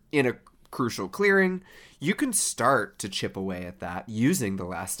or in a crucial clearing, you can start to chip away at that using the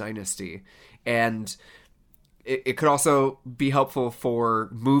Last Dynasty. And it could also be helpful for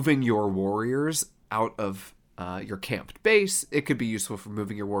moving your warriors out of your camped base. It could be useful for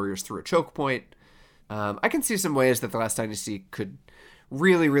moving your warriors through a choke point. I can see some ways that the Last Dynasty could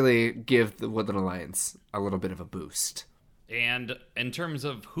really, really give the Woodland Alliance a little bit of a boost. And in terms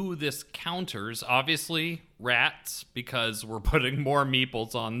of who this counters, obviously rats, because we're putting more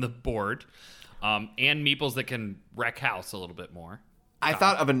meeples on the board, and meeples that can wreck house a little bit more. I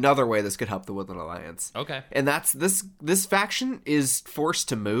thought of another way this could help the Woodland Alliance. Okay. And that's this faction is forced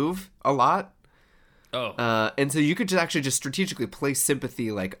to move a lot. Oh. And so you could actually just strategically place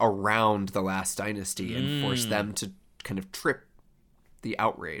sympathy like around the Last Dynasty and force them to kind of trip the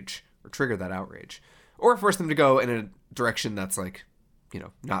outrage or trigger that outrage, or force them to go in a direction that's like,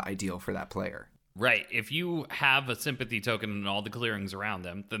 not ideal for that player. Right. If you have a sympathy token in all the clearings around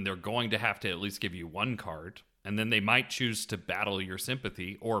them, then they're going to have to at least give you one card, and then they might choose to battle your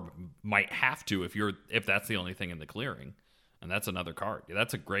sympathy, or might have to if that's the only thing in the clearing, and that's another card. Yeah,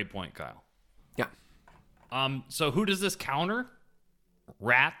 that's a great point, Kyle. Yeah. So who does this counter?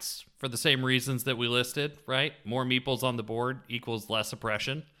 Rats, for the same reasons that we listed, right? More meeples on the board equals less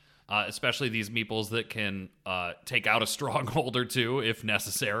oppression, especially these meeples that can take out a stronghold or two if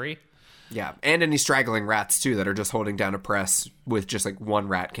necessary. Yeah, and any straggling rats, too, that are just holding down a press with just like one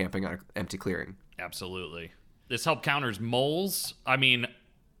rat camping on an empty clearing. Absolutely. This help counters moles. I mean,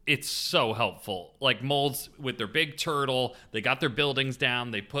 it's so helpful. Like moles with their big turtle, they got their buildings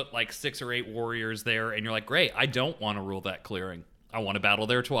down, they put like 6 or 8 warriors there, and you're like, great, I don't want to rule that clearing. I want to battle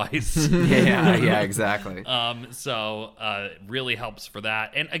there twice. Yeah, exactly. So it really helps for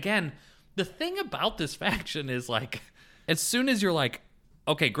that. And again, the thing about this faction is like, as soon as you're like,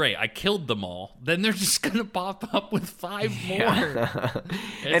 okay, great, I killed them all, then they're just going to pop up with 5 more.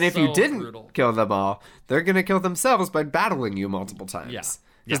 And if you didn't kill them all, they're going to kill themselves by battling you multiple times. Yeah.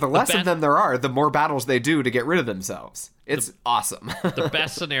 Because the less of them there are, the more battles they do to get rid of themselves. It's awesome. The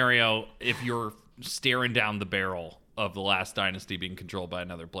best scenario, if you're staring down the barrel of the Last Dynasty being controlled by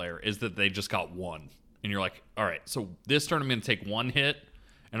another player, is that they just got 1. And you're like, all right, so this turn I'm going to take 1 hit,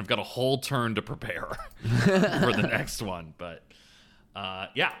 and I've got a whole turn to prepare for the next one. But,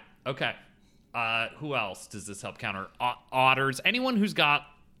 yeah, okay. Who else does this help counter? Otters. Anyone who's got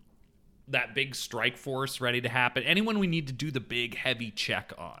that big strike force ready to happen. Anyone we need to do the big, heavy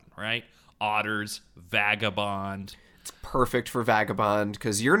check on, right? Otters, Vagabond. It's perfect for Vagabond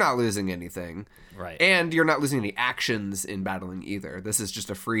because you're not losing anything. Right. And you're not losing any actions in battling either. This is just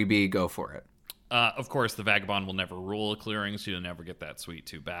a freebie. Go for it. Of course, the Vagabond will never rule a clearing, so you'll never get that Suite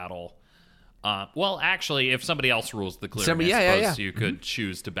 2 battle. Well, actually, if somebody else rules the clearing, I suppose you could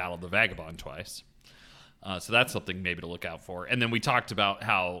choose to battle the Vagabond twice. So that's something maybe to look out for. And then we talked about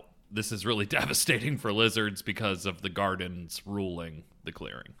how this is really devastating for lizards because of the gardens ruling the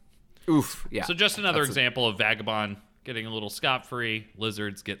clearing. Oof, yeah. So just another example of Vagabond getting a little scot-free,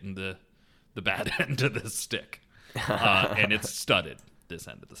 lizards getting the bad end of the stick. And it's studded, this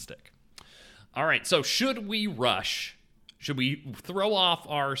end of the stick. All right, so should we rush? Should we throw off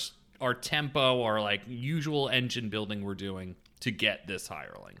our tempo, our like usual engine building we're doing to get this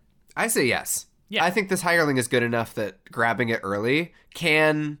hireling? I say yes. Yeah. I think this hireling is good enough that grabbing it early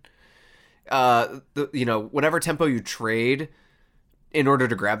can, whatever tempo you trade in order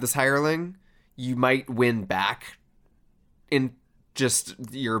to grab this hireling, you might win back in just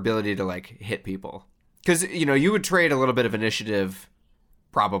your ability to like hit people. Because, you would trade a little bit of initiative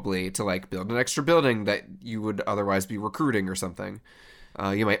probably to like build an extra building that you would otherwise be recruiting or something.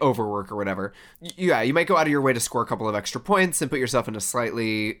 You might overwork or whatever. You might go out of your way to score a couple of extra points and put yourself in a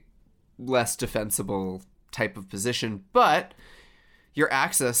slightly less defensible type of position. But your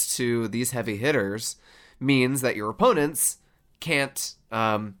access to these heavy hitters means that your opponents can't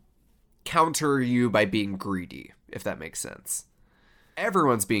counter you by being greedy, if that makes sense.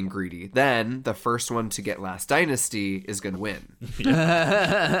 Everyone's being greedy. Then the first one to get Last Dynasty is going to win. You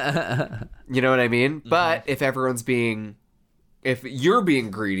know what I mean? Mm-hmm. But if you're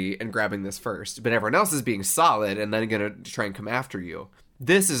being greedy and grabbing this first, but everyone else is being solid and then going to try and come after you,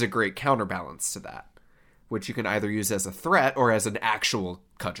 this is a great counterbalance to that, which you can either use as a threat or as an actual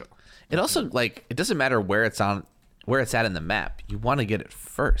cudgel. It also, it doesn't matter where it's at in the map. You want to get it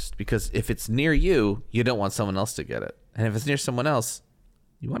first, because if it's near you, you don't want someone else to get it. And if it's near someone else,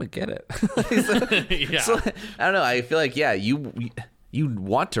 you want to get it. Yeah. So, I don't know. I feel like, you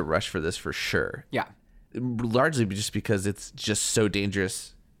want to rush for this for sure. Yeah. Largely just because it's just so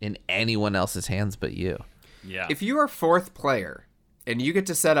dangerous in anyone else's hands but you. Yeah. If you are 4th player and you get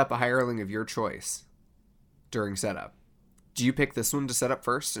to set up a hireling of your choice during setup, do you pick this one to set up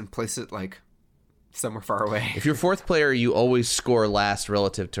first and place it like somewhere far away? If you're 4th player, you always score last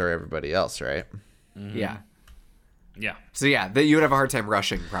relative to everybody else, right? Yeah. Yeah. So yeah, you would have a hard time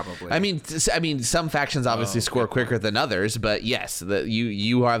rushing probably. I mean, some factions obviously score quicker than others, but yes,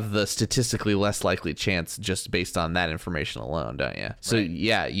 you have the statistically less likely chance just based on that information alone, don't you? So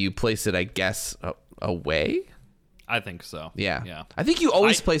yeah, you place it, I guess, away. I think so. Yeah. Yeah. I think you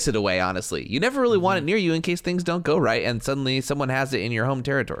always place it away, honestly. You never really want it near you in case things don't go right and suddenly someone has it in your home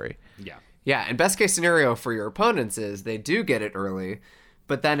territory. Yeah. Yeah, and best case scenario for your opponents is they do get it early,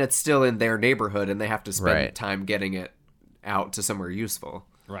 but then it's still in their neighborhood and they have to spend time getting it out to somewhere useful.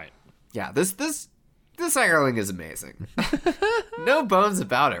 Right. Yeah, this hireling is amazing. No bones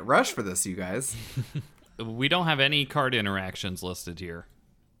about it. Rush for this, you guys. We don't have any card interactions listed here.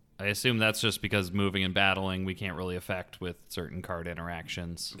 I assume that's just because moving and battling we can't really affect with certain card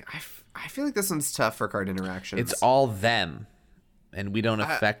interactions. I feel like this one's tough for card interactions. It's all them, and we don't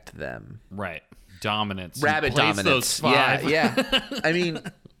affect them. Right. Dominance. Rabbit Place dominance. Those 5. Yeah. I mean,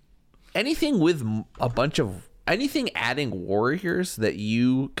 anything adding warriors that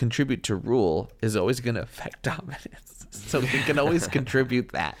you contribute to rule is always going to affect dominance. So we can always contribute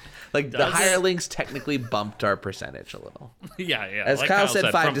that. Like the hirelings technically bumped our percentage a little. Yeah, yeah. As like Kyle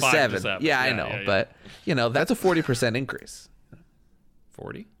said, 5 from to 7. Yeah, I know, yeah. but that's a 40% increase.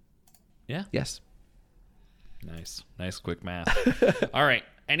 40? Yeah. Yes. Nice quick math. All right.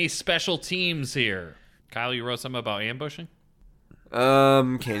 Any special teams here? Kyle, you wrote something about ambushing?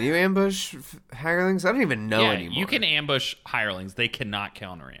 Can you ambush hirelings? I don't even know anymore. You can ambush hirelings. They cannot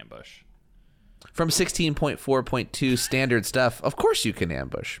counter ambush. From 16.4.2 standard stuff, of course you can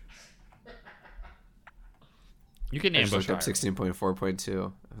ambush. You can I ambush just looked up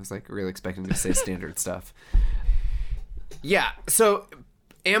 16.4.2. I was like really expecting to say standard stuff. Yeah, so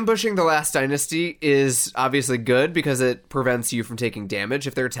ambushing the Last Dynasty is obviously good because it prevents you from taking damage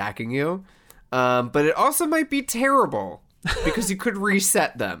if they're attacking you. But it also might be terrible because you could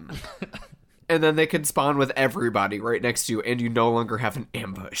reset them. And then they could spawn with everybody right next to you and you no longer have an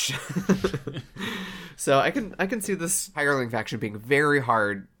ambush. So I can see this hireling faction being very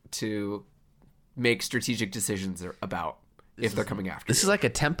hard to make strategic decisions about if they're coming after you. This is like a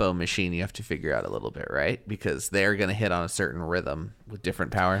tempo machine you have to figure out a little bit, right? Because they're going to hit on a certain rhythm with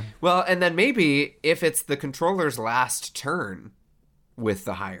different power. Well, and then maybe if it's the controller's last turn with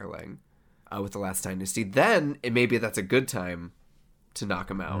the hireling, with the Last Dynasty, then maybe that's a good time to knock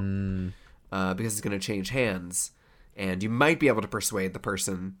him out. Because it's going to change hands. And you might be able to persuade the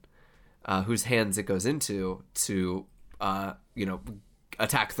person whose hands it goes into to,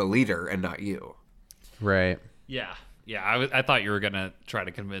 attack the leader and not you. Right. Yeah. Yeah, I thought you were going to try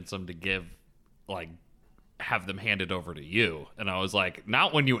to convince them to have them handed over to you. And I was like,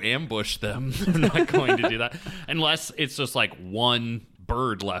 not when you ambush them. They're not going to do that. Unless it's just like one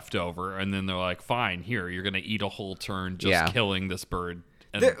bird left over. And then they're like, fine, here, you're going to eat a whole turn just killing this bird.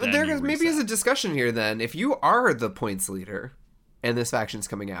 And there maybe is a discussion here then. If you are the points leader and this faction's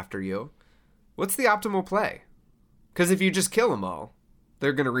coming after you, what's the optimal play? Because if you just kill them all,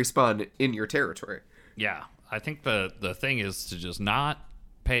 they're going to respawn in your territory. Yeah, I think the thing is to just not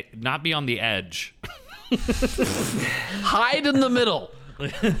be on the edge. Hide in the middle.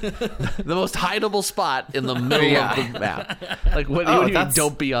 The most hideable spot in the middle of the map. Like what do you mean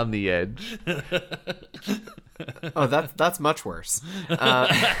don't be on the edge? Oh, that's much worse.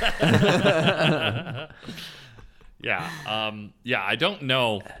 Yeah, I don't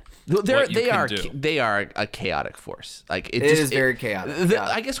know. They are a chaotic force. Like it is very chaotic.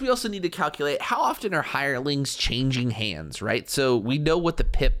 I guess we also need to calculate how often are hirelings changing hands, right? So we know what the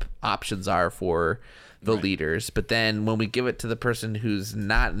pip options are for the leaders, but then when we give it to the person who's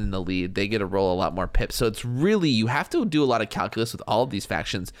not in the lead, they get to roll a lot more pips. So it's really, you have to do a lot of calculus with all of these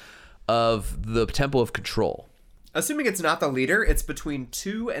factions of the tempo of control. Assuming it's not the leader, it's between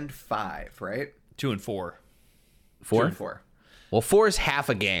 2 and 5, right? 2 and 4. 4? 2 and 4. Well, 4 is half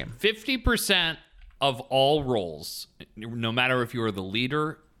a game. 50% of all rolls, no matter if you're the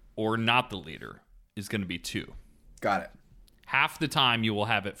leader or not the leader, is going to be 2. Got it. Half the time you will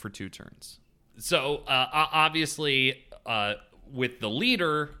have it for 2 turns. So obviously, with the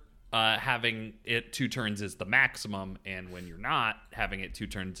leader, having it 2 turns is the maximum, and when you're not, having it 2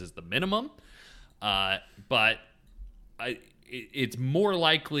 turns is the minimum. But it's more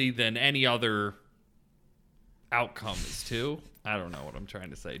likely than any other outcome is 2. I don't know what I'm trying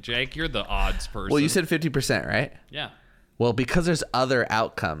to say. Jake, you're the odds person. Well, you said 50%, right? Yeah. Well, because there's other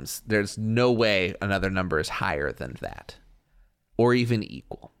outcomes, there's no way another number is higher than that. or even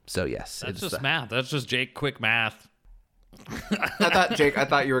equal. So yes, That's just math. That's just Jake quick math. I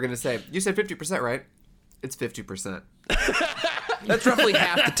thought you were going to say, you said 50%, right? It's 50%. That's roughly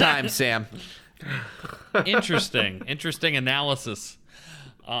half the time, Sam. Interesting analysis.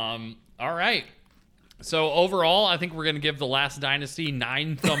 All right. So overall, I think we're going to give The Last Dynasty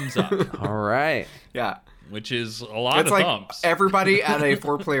 9 thumbs up, All right. Yeah. which is a lot It's of like thumbs. everybody at a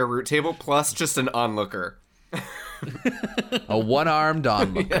 4-player root table plus just an onlooker. A one-armed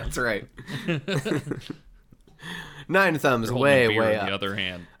onlooker. That's right. 9 thumbs, Holding a way, beer way on up. the other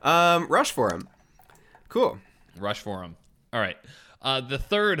hand. Rush for him. Cool. Rush for him. All right. The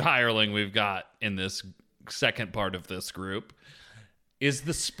third hireling we've got in this second part of this group is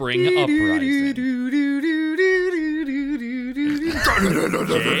the Spring Uprising.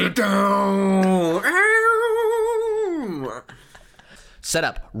 Set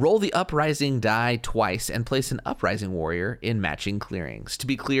up. Roll the uprising die twice and place an uprising warrior in matching clearings. To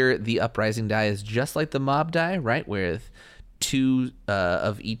be clear, the uprising die is just like the mob die, right? With 2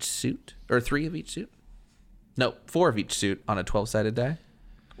 of each suit, or 3 of each suit. No, 4 of each suit on a 12-sided die,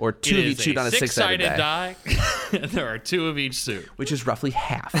 or 2 of each suit on a 6-sided die, There are 2 of each suit. which is roughly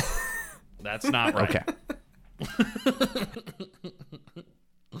half. That's not right. Okay.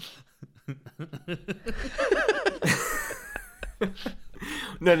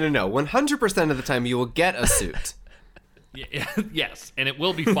 No. 100% of the time you will get a suit. Yes, and it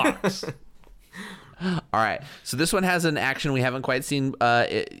will be Fox. All right. So this one has an action we haven't quite seen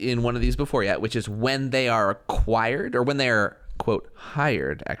in one of these before yet, which is when they are acquired, or when they are, quote,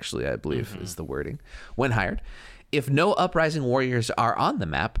 hired, actually, I believe is the wording. When hired. If no uprising warriors are on the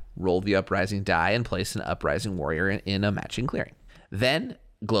map, roll the uprising die and place an uprising warrior in a matching clearing. Then,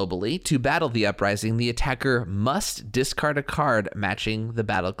 globally, to battle the uprising, the attacker must discard a card matching the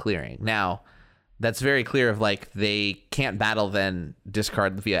battle clearing. Now, that's very clear of like they can't battle then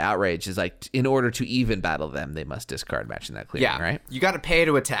discard via outrage. Is like in order to even battle them, they must discard matching that clearing, Yeah. right? You got to pay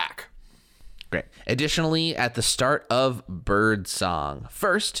to attack. Great. Additionally, at the start of Bird Song,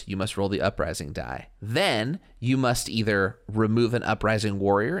 first you must roll the uprising die. Then you must either remove an uprising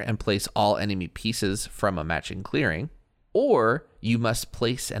warrior and place all enemy pieces from a matching clearing, or you must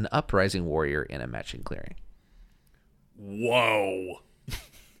place an uprising warrior in a matching clearing. Whoa.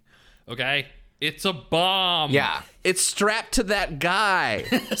 Okay. It's a bomb. Yeah. It's strapped to that guy.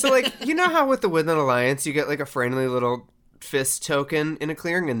 So, like, you know how with the Woodland Alliance, you get, like, a friendly little fist token in a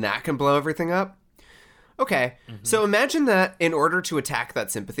clearing, and that can blow everything up? Okay. So imagine that in order to attack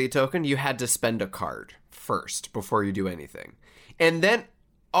that sympathy token, you had to spend a card first before you do anything. And then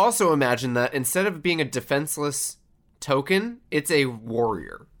also imagine that instead of being a defenseless token, it's a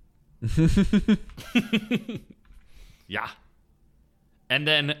warrior. Yeah. And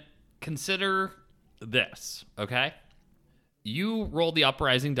then consider this, okay? You roll the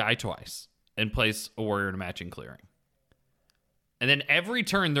uprising die twice and place a warrior in a matching clearing. And then every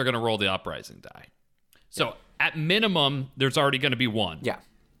turn, they're going to roll the uprising die. So at minimum, there's already going to be 1 Yeah.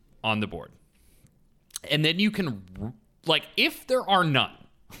 on the board. And then you can, like, if there are none,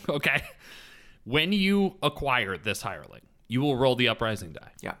 okay, when you acquire this hireling, you will roll the uprising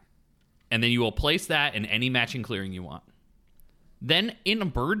die. Yeah. And then you will place that in any matching clearing you want. Then in a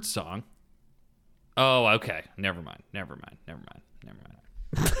Bird Song, oh, okay, never mind.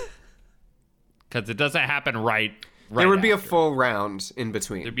 Because it doesn't happen right There would be after. a full round in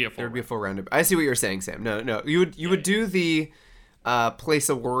between. There'd be a full round. I see what you're saying, Sam. No. You would do the place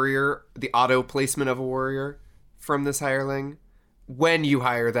a warrior, the auto placement of a warrior from this hireling when you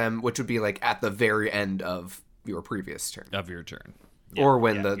hire them, which would be like at the very end of your previous turn. Of your turn. Or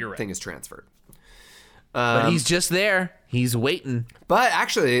when you're the right. thing is transferred. But he's just there. He's waiting. But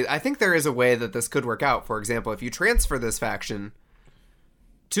actually, I think there is a way that this could work out. For example, if you transfer this faction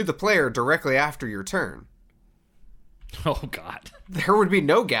to the player directly after your turn, Oh, God. there would be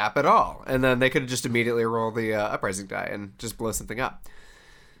no gap at all. And then they could just immediately roll the uprising die and just blow something up.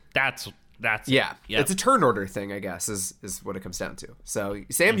 That's Yeah. Yep. It's a turn order thing, I guess, is what it comes down to. So,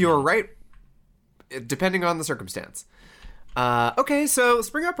 Sam, you were right, depending on the circumstance. Okay, so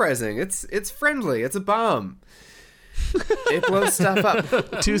Spring Uprising, it's friendly. It's a bomb. It blows stuff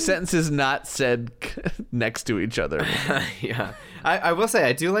up. 2 sentences not said next to each other. Yeah. I will say,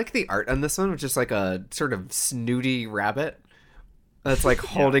 I do like the art on this one, which is like a sort of snooty rabbit that's like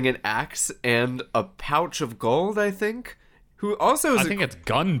holding an axe and a pouch of gold, I think. Who also is I think it's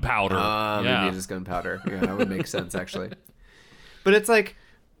gunpowder. maybe it is gunpowder. Yeah, that would make sense, actually. But it's like,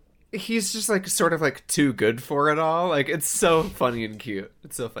 he's just like sort of like too good for it all. Like, it's so funny and cute.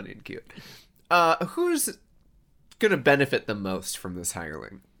 Who's gonna benefit the most from this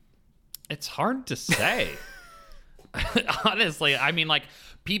hireling? It's hard to say. Honestly, I mean, like,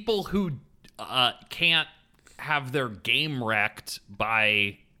 people who can't have their game wrecked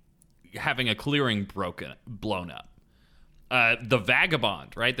by having a clearing blown up. The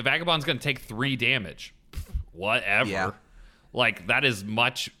Vagabond, right? The Vagabond's going to take 3 damage. Whatever. Yeah. Like, that is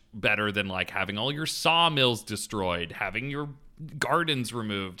much better than, like, having all your sawmills destroyed, having your gardens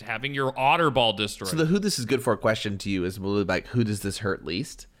removed, having your otter ball destroyed. So the who this is good for question to you is really like, who does this hurt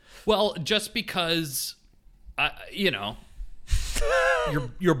least? Well, just because, you know,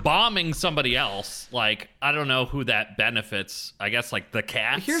 you're bombing somebody else. Like, I don't know who that benefits. I guess, like, the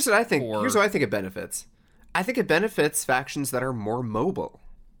cats. Here's what I think it benefits. I think it benefits factions that are more mobile.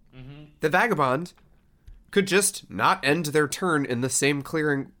 Mm-hmm. The Vagabond could just not end their turn in the same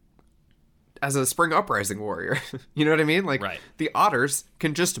clearing as a Spring Uprising warrior. You know what I mean? Like, right. The Otters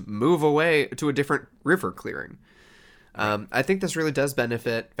can just move away to a different river clearing. I think this really does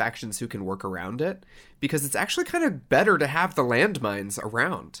benefit factions who can work around it, because it's actually kind of better to have the landmines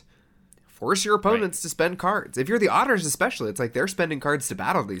around. Force your opponents to spend cards. If you're the Otters especially, it's like they're spending cards to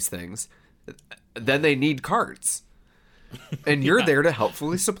battle these things. Then they need cards. And you're there to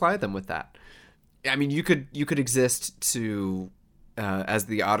helpfully supply them with that. I mean, you could exist to, as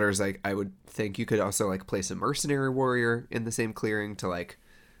the Otters, I would think you could also, like, place a mercenary warrior in the same clearing to, like,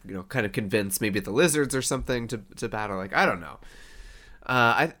 you know, kind of convince maybe the lizards or something to battle. Like, I don't know.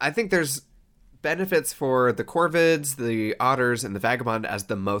 I think there's benefits for the Corvids, the Otters, and the Vagabond as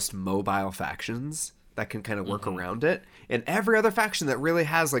the most mobile factions that can kind of work around it. And every other faction that really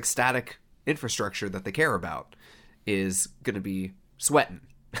has, like, static infrastructure that they care about is going to be sweating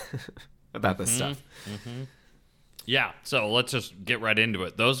about this stuff. Mm-hmm. Yeah, so let's just get right into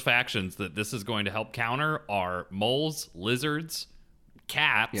it. Those factions that this is going to help counter are moles, lizards,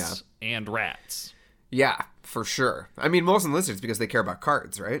 cats, and rats. Yeah, for sure. I mean, moles and lizards because they care about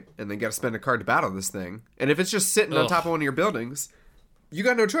cards, right? And they got to spend a card to battle this thing. And if it's just sitting on top of one of your buildings, you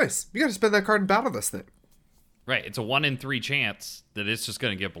got no choice. You got to spend that card and battle this thing. Right, it's a 1 in 3 chance that it's just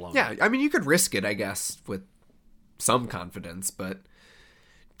going to get blown. Yeah, I mean, you could risk it, I guess, with some confidence, but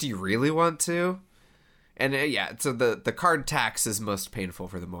do you really want to? And so the card tax is most painful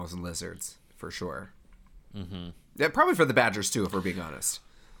for the moles and lizards, for sure. Mm-hmm. Yeah, probably for the badgers, too, if we're being honest.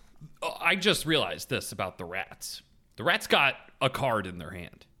 I just realized this about the rats. The rats got a card in their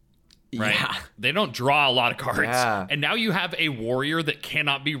hand. Right? Yeah. They don't draw a lot of cards. Yeah. And now you have a warrior that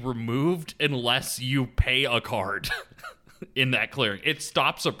cannot be removed unless you pay a card in that clearing. It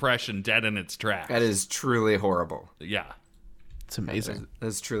stops oppression dead in its tracks. That is truly horrible. Yeah. It's amazing.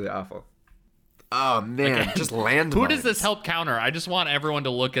 That's truly awful. Oh, man. Okay. Just landmines. Who does this help counter? I just want everyone to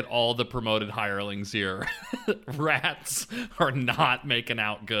look at all the promoted hirelings here. Rats are not making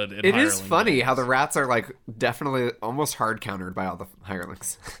out good in It is funny games. how the rats are, like, definitely almost hard countered by all the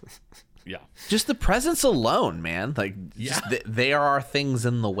hirelings. Yeah. Just the presence alone, man. Like, there are things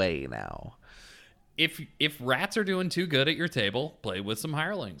in the way now. If rats are doing too good at your table, play with some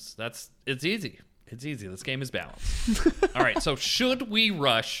hirelings. It's easy. It's easy. This game is balanced. All right, so should we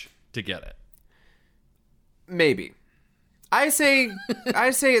rush to get it? Maybe. I say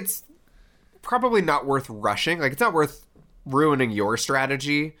it's probably not worth rushing. Like, it's not worth ruining your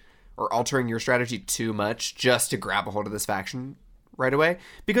strategy or altering your strategy too much just to grab a hold of this faction right away,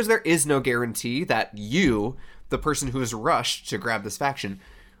 because there is no guarantee that you, the person who is rushed to grab this faction,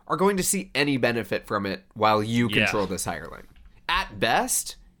 are going to see any benefit from it while you control this hireling. At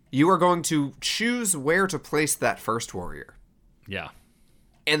best, you are going to choose where to place that first warrior. Yeah.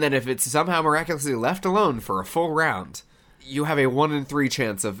 And then if it's somehow miraculously left alone for a full round, you have a 1 in 3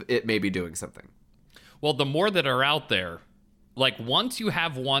 chance of it maybe doing something. Well, the more that are out there, like, once you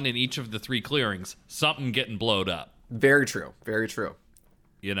have one in each of the 3 clearings, something getting blowed up. Very true. Very true.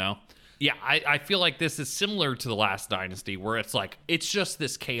 You know? Yeah, I feel like this is similar to the last Dynasty, where it's like, it's just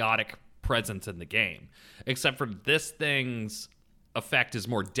this chaotic presence in the game. Except for this thing's effect is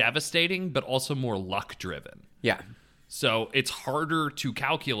more devastating, but also more luck-driven. Yeah. So it's harder to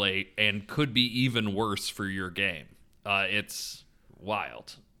calculate and could be even worse for your game. It's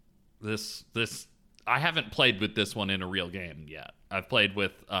wild. This I haven't played with this one in a real game yet. I've played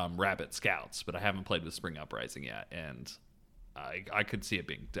with Rabbit Scouts, but I haven't played with Spring Uprising yet, and I could see it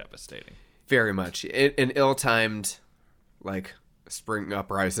being devastating. Very much. An ill-timed, like, Spring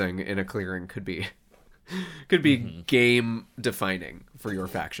Uprising in a clearing could be game defining for your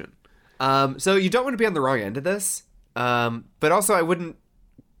faction. So you don't want to be on the wrong end of this. But also I wouldn't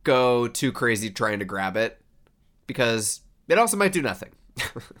go too crazy trying to grab it, because it also might do nothing.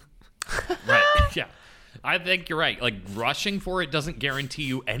 Right. Yeah. I think you're right. Like, rushing for it doesn't guarantee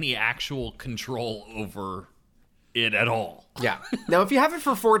you any actual control over it at all. Yeah. Now, if you have it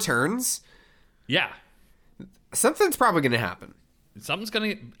for 4 turns, yeah, Something's probably going to happen.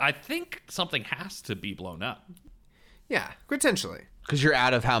 I think something has to be blown up. Yeah, potentially. Because you're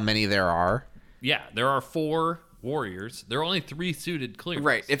out of how many there are. Yeah, there are 4 warriors. There are only 3 suited clearings.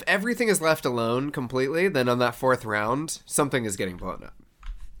 Right. If everything is left alone completely, then on that 4th round, something is getting blown up.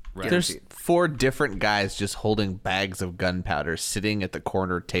 Right. There's 4 different guys just holding bags of gunpowder sitting at the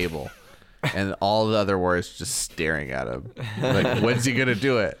corner table. And all the other warriors just staring at him. Like, when's he going to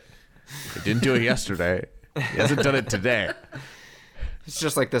do it? He didn't do it yesterday. He hasn't done it today. It's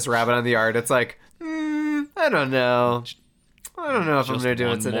just like this rabbit on the yard. It's like, I don't know. I don't know if I'm going to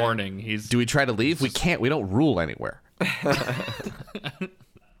do it today. Morning, Do we try to leave? We can't. We don't rule anywhere.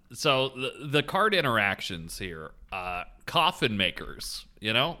 So the card interactions here, coffin makers,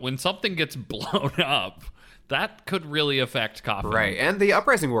 when something gets blown up, that could really affect coffin. Right, and the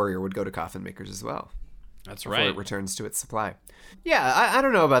Uprising Warrior would go to coffin makers as well. That's before right. it returns to its supply. Yeah, I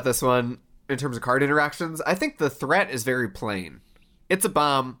don't know about this one in terms of card interactions. I think the threat is very plain. It's a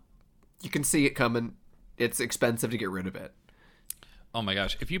bomb. You can see it coming. It's expensive to get rid of it. Oh my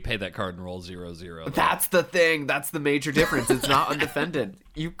gosh, if you pay that card and roll 0-0. That's the thing. That's the major difference. It's not undefended.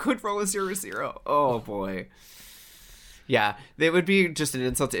 You could roll a 0-0. Oh boy. Yeah, it would be just an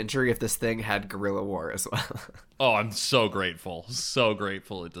insult to injury if this thing had Guerrilla War as well. Oh, I'm so grateful. So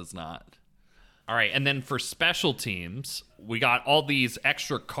grateful it does not. All right, and then for special teams, we got all these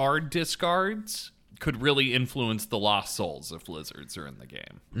extra card discards could really influence the Lost Souls if Lizards are in the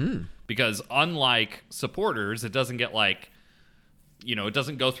game. Because unlike supporters, it doesn't get it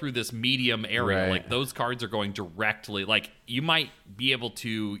doesn't go through this medium area. Right. Like those cards are going directly, you might be able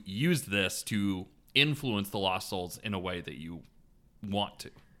to use this to influence the Lost Souls in a way that you want to.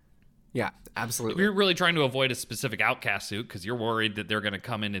 Yeah, If absolutely. you're really trying to avoid a specific outcast suit because you're worried that they're going to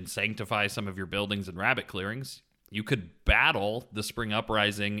come in and sanctify some of your buildings and rabbit clearings, you could battle the Spring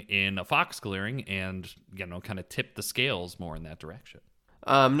Uprising in a fox clearing and, kind of tip the scales more in that direction.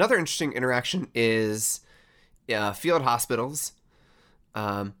 Another interesting interaction is field hospitals.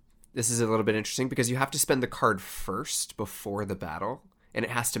 This is a little bit interesting because you have to spend the card first before the battle, and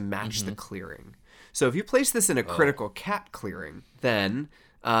it has to match the clearing. So if you place this in a critical cat clearing, then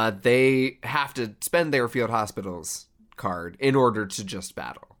they have to spend their field hospitals card in order to just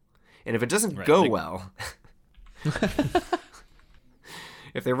battle. And if it doesn't go well,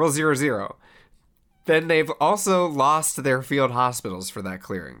 if they roll 0-0, then they've also lost their field hospitals for that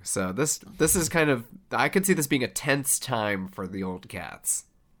clearing. So this is kind of, I could see this being a tense time for the old cats.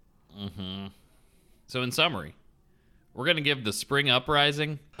 So in summary, we're going to give the Spring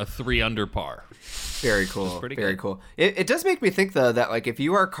Uprising a 3 under par. Very cool. Pretty Very good. cool. It does make me think, though, that if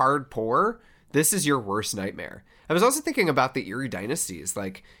you are card poor, this is your worst nightmare. I was also thinking about the Eerie Dynasties.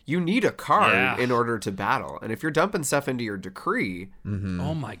 You need a card in order to battle. And if you're dumping stuff into your decree,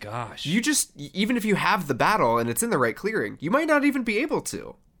 Oh my gosh. you just, even if you have the battle and it's in the right clearing, you might not even be able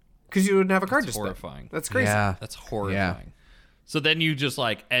to. Because you wouldn't have a card to spend. horrifying. That's crazy. Yeah. That's horrifying. So then you just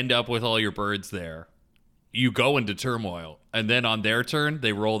end up with all your birds there. You go into turmoil, and then on their turn,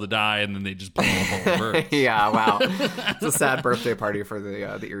 they roll the die, and then they just blow up all the birds. Yeah, wow. It's a sad birthday party for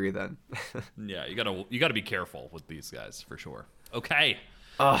the Eerie then. Yeah, you gotta be careful with these guys for sure. Okay,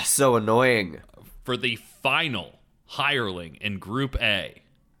 Oh, so annoying. for the final hireling in Group A,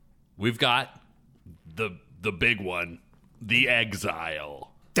 we've got the big one, the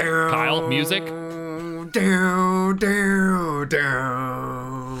Exile. Kyle, music. Down, down, down,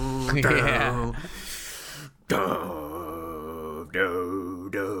 Yeah. down, down,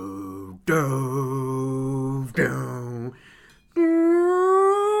 down, down, down.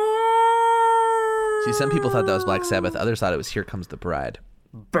 See, some people thought that was Black Sabbath. Others thought it was Here Comes the Bride.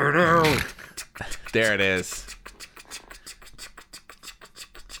 Burn out. There it is.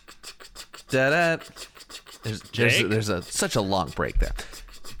 Da-da. There's such a long break there.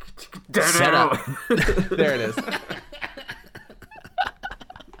 Set up. There it is.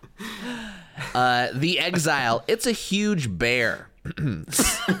 The Exile. It's a huge bear.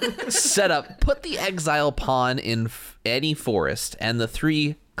 Set up. Put the Exile pawn in any forest and the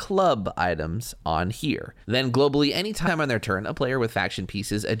 3 club items on here. Then globally, anytime on their turn, a player with faction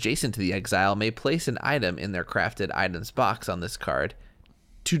pieces adjacent to the Exile may place an item in their crafted items box on this card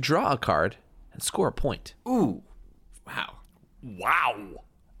to draw a card and score a point. Ooh. Wow. Wow.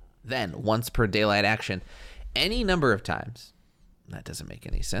 Then, once per daylight action, any number of times. That doesn't make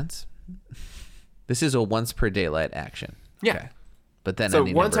any sense. This is a once per daylight action. Yeah. Okay. But then So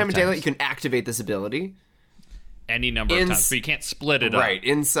any one number time of a daylight, times. you can activate this ability. Any number of times, but you can't split it Right. up.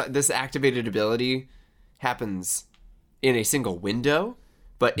 Inside this activated ability happens in a single window,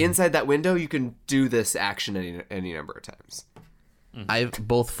 but inside that window, you can do this action any number of times. I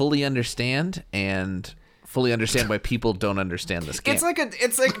both fully understand and fully understand why people don't understand this game. It's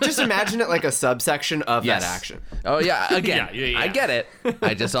like just imagine it like a subsection of that action. Oh yeah, again, Yeah. I get it.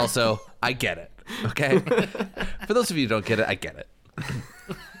 I get it. Okay. For those of you who don't get it, I get it.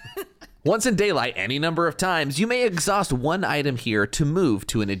 Once in daylight, any number of times, you may exhaust one item here to move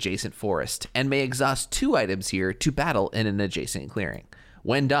to an adjacent forest, and may exhaust 2 items here to battle in an adjacent clearing.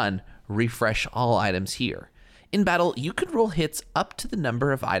 When done, refresh all items here. In battle, you can roll hits up to the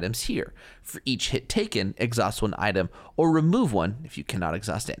number of items here. For each hit taken, exhaust 1 item, or remove 1 if you cannot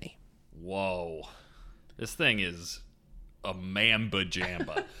exhaust any. Whoa. This thing is a mamba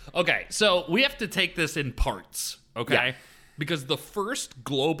jamba. Okay, so we have to take this in parts, okay? Yeah. Because the first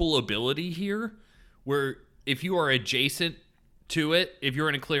global ability here, where if you are adjacent to it, if you're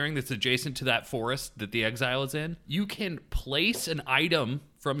in a clearing that's adjacent to that forest that the exile is in, you can place an item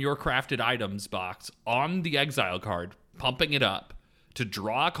from your crafted items box on the exile card, pumping it up to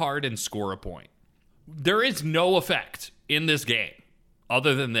draw a card and score a point. There is no effect in this game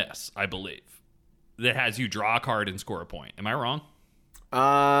other than this, I believe, that has you draw a card and score a point. Am I wrong?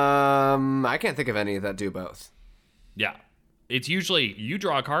 I can't think of any that do both. Yeah. It's usually you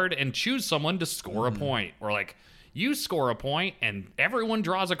draw a card and choose someone to score a point, or like you score a point and everyone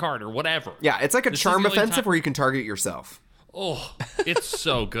draws a card or whatever. Yeah, it's like a This is charm the only offensive time- where you can target yourself. Oh, it's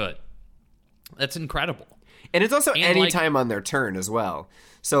so good. That's incredible. And it's also any like- time on their turn as well.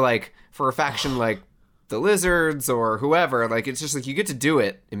 So like for a faction like the Lizards or whoever, like it's just like you get to do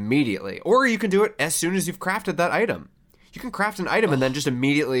it immediately. Or you can do it as soon as you've crafted that item. You can craft an item and then just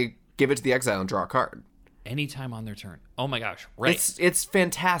immediately give it to the exile and draw a card. Anytime on their turn. Oh my gosh. Right. It's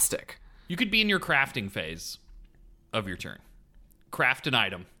fantastic. You could be in your crafting phase of your turn. Craft an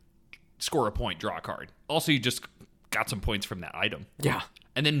item, score a point, draw a card. Also, you just got some points from that item. Yeah.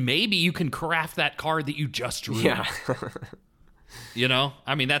 And then maybe you can craft that card that you just drew. Yeah. You know?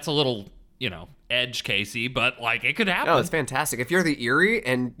 I mean, that's a little, edge casey, but like it could happen. No, it's fantastic. If you're the Eerie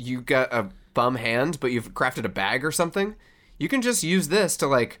and you got a bum hand, but you've crafted a bag or something, you can just use this to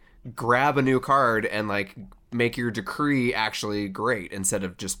like grab a new card and like make your decree actually great instead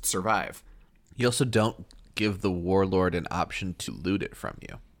of just survive. You also don't give the warlord an option to loot it from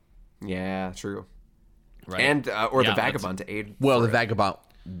you. Yeah, true. Right. And or Yeah, the vagabond to aid. Well, for the it. vagabond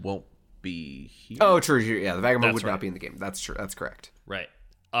won't be here. Oh, true. Yeah, the vagabond That's would right. not be in the game. That's true. That's correct. Right.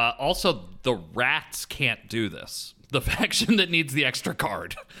 Also, the rats can't do this. The faction that needs the extra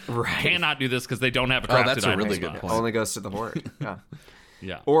card Right. cannot do this because they don't have a crafted that's a item really spot. good point. Only goes to the horde. Yeah.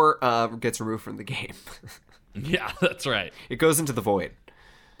 Yeah. Or gets removed from the game. Yeah, that's right. It goes into the void.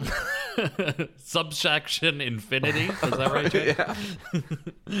 Subsection infinity. Is that right, Jay? Yeah.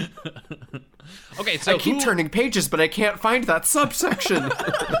 Okay, so I keep who- turning pages, but I can't find that subsection.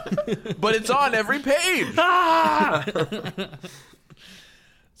 But it's on every page.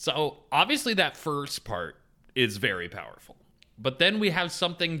 So obviously that first part is very powerful. But then we have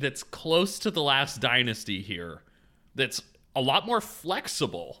something that's close to the Last Dynasty here that's a lot more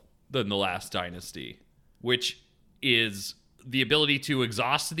flexible than the Last Dynasty, which is the ability to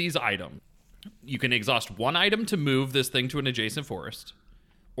exhaust these items. You can exhaust one item to move this thing to an adjacent forest,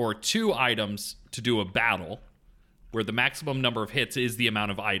 or 2 items to do a battle, where the maximum number of hits is the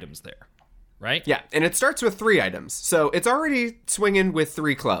amount of items there, right? Yeah, and it starts with 3 items. So it's already swinging with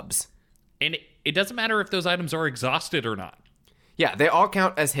 3 clubs. And it doesn't matter if those items are exhausted or not. Yeah, they all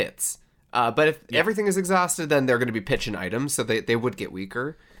count as hits. But if everything is exhausted, then they're going to be pitching items, so they would get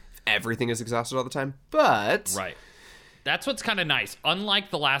weaker if everything is exhausted all the time. But Right. That's what's kind of nice.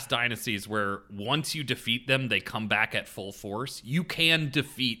 Unlike the Last Dynasties, where once you defeat them, they come back at full force, you can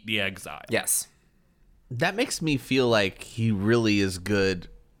defeat the exile. yes. That makes me feel like he really is good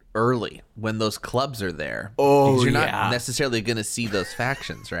early when those clubs are there. Oh, because you're yeah. not necessarily going to see those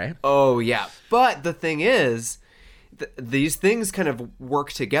factions, right? Oh, yeah. But the thing is, these things kind of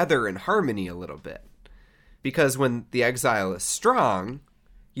work together in harmony a little bit. Because when the exile is strong,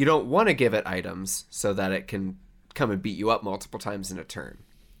 you don't want to give it items so that it can come and beat you up multiple times in a turn.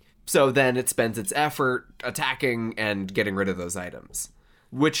 So then it spends its effort attacking and getting rid of those items.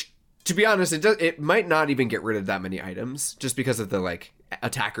 Which, to be honest, it might not even get rid of that many items just because of the like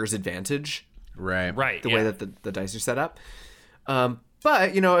attacker's advantage. Right. Right. The yeah. way that the dice are set up.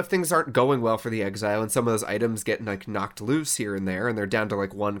 But, if things aren't going well for the exile and some of those items get like knocked loose here and there and they're down to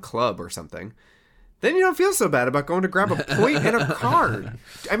like 1 club or something, then you don't feel so bad about going to grab a point and a card.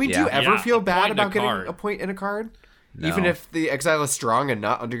 I mean, do you Yeah. ever Yeah, feel a bad point and a about getting card. a point and a card? No. Even if the exile is strong and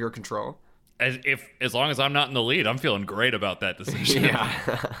not under your control? As long as I'm not in the lead, I'm feeling great about that decision.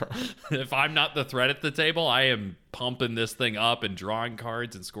 If I'm not the threat at the table, I am pumping this thing up and drawing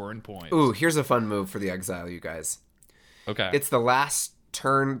cards and scoring points. Ooh, here's a fun move for the exile, you guys. Okay. It's the last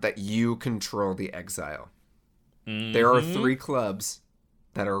turn that you control the exile. there are 3 clubs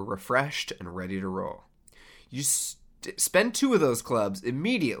that are refreshed and ready to roll. You spend 2 of those clubs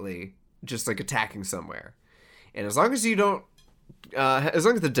immediately just like attacking somewhere. And as long as you don't, as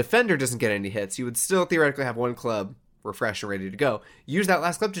long as the defender doesn't get any hits, you would still theoretically have 1 club refreshed and ready to go. Use that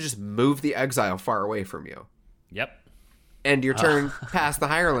last club to just move the exile far away from you. Yep. End your turn, pass the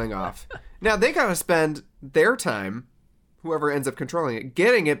hireling off. Now they gotta spend their time, whoever ends up controlling it,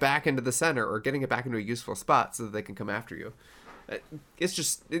 getting it back into the center or getting it back into a useful spot so that they can come after you. It's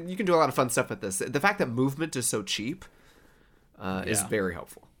just, you can do a lot of fun stuff with this. The fact that movement is so cheap is very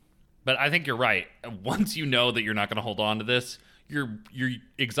helpful. But I think you're right. Once you know that you're not going to hold on to this, you're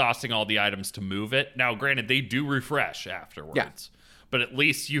exhausting all the items to move it. Now, granted, they do refresh afterwards, but at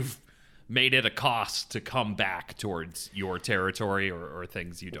least you've made it a cost to come back towards your territory or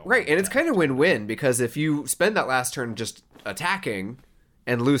things you don't. Right, and it's kind of win-win, because if you spend that last turn just attacking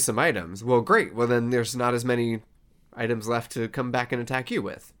and lose some items, well, great. Well, then there's not as many items left to come back and attack you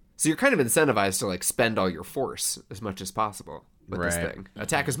with. So you're kind of incentivized to like spend all your force as much as possible with this thing.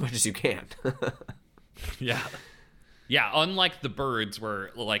 Attack as much as you can. Yeah, unlike the birds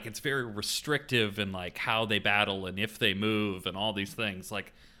where like it's very restrictive in like how they battle and if they move and all these things.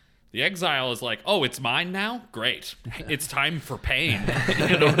 Like the exile is like, oh, it's mine now? Great. It's time for pain.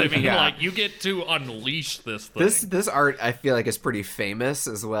 You know what I mean? Like you get to unleash this thing. This art I feel like is pretty famous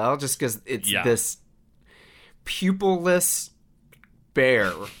as well, just because it's this pupilless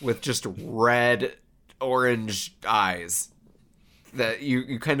bear with just red orange eyes that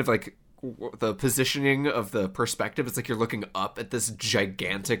you kind of like, the positioning of the perspective, it's like you're looking up at this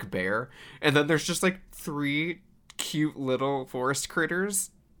gigantic bear, and then there's just like 3 cute little forest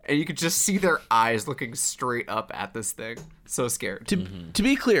critters, and you could just see their eyes looking straight up at this thing. So scared. To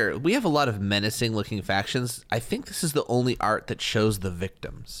be clear, we have a lot of menacing looking factions. I think this is the only art that shows the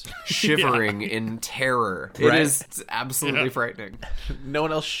victims shivering in terror. It is absolutely frightening. No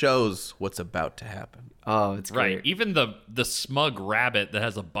one else shows what's about to happen. Oh, it's great. Right. Even the smug rabbit that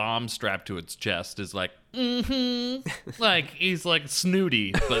has a bomb strapped to its chest is like, like he's like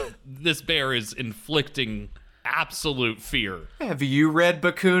snooty, but this bear is inflicting absolute fear. Have you read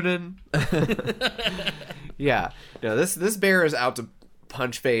Bakunin? Yeah. No, this bear is out to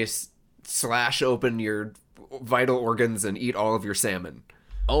punch face, slash open your vital organs, and eat all of your salmon.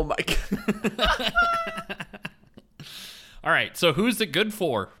 Oh my god. All right, so who's it good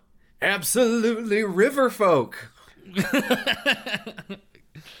for? Absolutely river folk.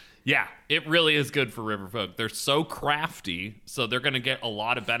 Yeah, it really is good for river folk. They're so crafty, so they're going to get a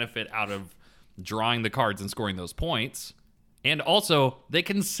lot of benefit out of drawing the cards and scoring those points. And also, they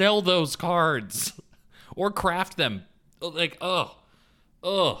can sell those cards or craft them. Like,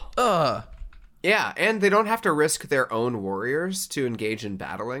 Yeah, and they don't have to risk their own warriors to engage in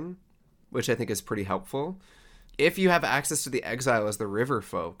battling, which I think is pretty helpful. If you have access to the exile as the river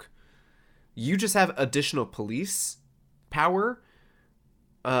folk, you just have additional police power,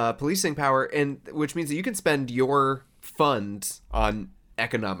 policing power, and which means that you can spend your funds on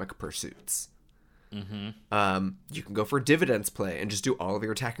economic pursuits. You can go for dividends play and just do all of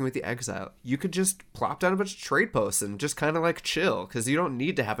your attacking with the exile. You could just plop down a bunch of trade posts and just kind of like chill, because you don't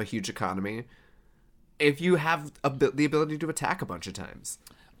need to have a huge economy if you have the ability to attack a bunch of times.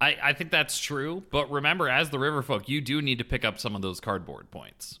 I think that's true, but remember, as the river folk, you do need to pick up some of those cardboard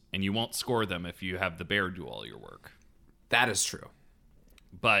points, and you won't score them if you have the bear do all your work. That is true.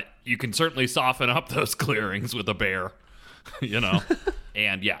 But you can certainly soften up those clearings with a bear, you know?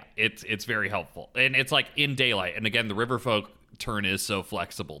 And yeah, it's very helpful. And it's like in daylight. And again, the river folk turn is so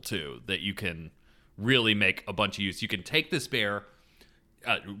flexible too, that you can really make a bunch of use. You can take this bear,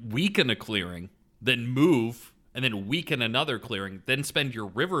 weaken a clearing, then move, and then weaken another clearing, then spend your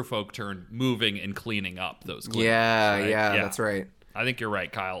river folk turn moving and cleaning up those clearings. Yeah, that's right. I think you're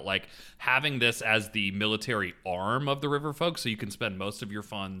right, Kyle. Like having this as the military arm of the river folk, so you can spend most of your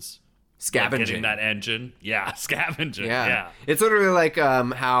funds scavenging getting that engine. Yeah, scavenging. Yeah. It's literally like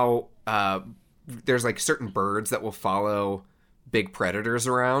how there's like certain birds that will follow big predators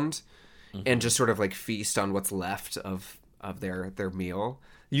around and just sort of like feast on what's left of their meal.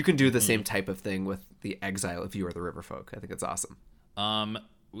 You can do the same type of thing with the exile if you are the river folk. I think it's awesome.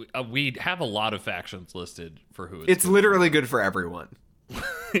 We have a lot of factions listed for who it's literally good for everyone.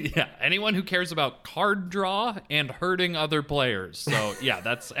 Yeah, anyone who cares about card draw and hurting other players. So yeah,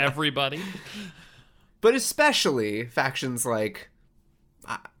 that's everybody. But especially factions like,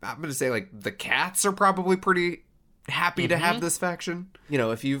 I'm going to say like the cats are probably pretty happy to have this faction. You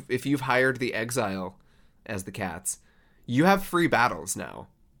know, if you've hired the exile as the cats, you have free battles now.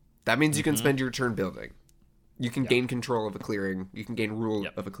 That means you can spend your turn building. You can gain control of a clearing. You can gain rule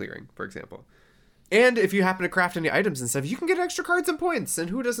of a clearing, for example. And if you happen to craft any items and stuff, you can get extra cards and points. And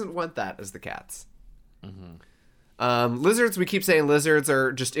who doesn't want that as the cats? Lizards, we keep saying lizards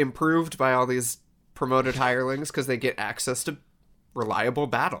are just improved by all these promoted hirelings because they get access to reliable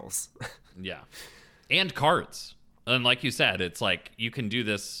battles. Yeah. And cards. And like you said, it's like you can do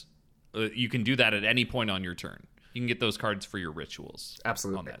this. You can do that at any point on your turn. You can get those cards for your rituals.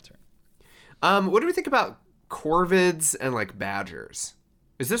 Absolutely. On that turn. What do we think about corvids and like badgers?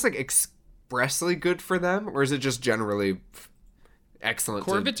 Is this like expressly good for them, or is it just generally excellent?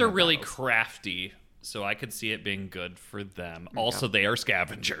 Corvids are really crafty, so I could see it being good for them. Also, they are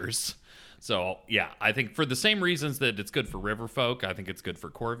scavengers. So, yeah, I think for the same reasons that it's good for river folk, I think it's good for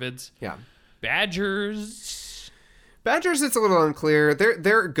corvids. Yeah. Badgers, it's a little unclear.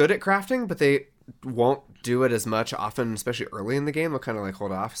 They're good at crafting, but they won't do it as much often, especially early in the game. They'll kind of like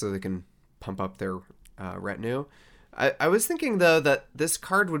hold off so they can pump up their retinue. I was thinking, though, that this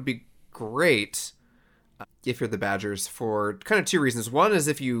card would be great if you're the badgers for kind of two reasons. One is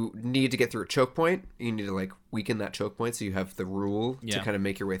if you need to get through a choke point, you need to like weaken that choke point so you have the rule to kind of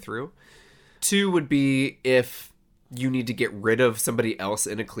make your way through. Two would be if you need to get rid of somebody else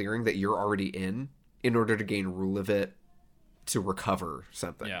in a clearing that you're already in order to gain rule of it to recover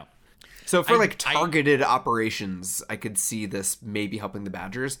something. Yeah. So for targeted operations, I could see this maybe helping the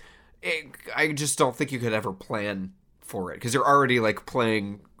badgers. I just don't think you could ever plan for it because you're already like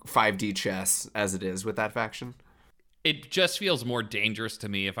playing 5D chess as it is with that faction. It just feels more dangerous to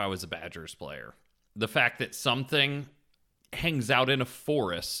me if I was a Badgers player. The fact that something hangs out in a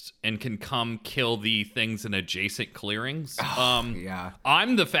forest and can come kill the things in adjacent clearings. Yeah.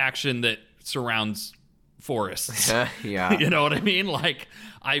 I'm the faction that surrounds forests. Yeah. You know what I mean? Like,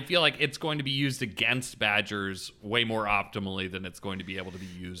 I feel like it's going to be used against badgers way more optimally than it's going to be able to be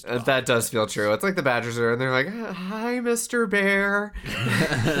used. That does feel true. It's like the badgers are, and they're like, "Hi, Mr. Bear.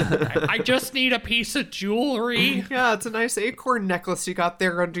 I just need a piece of jewelry." Yeah, it's a nice acorn necklace you got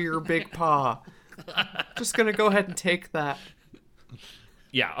there under your big paw. Just gonna go ahead and take that.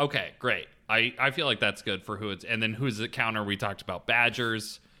 Yeah, okay, great. I feel like that's good for who it's... And then who's the counter? We talked about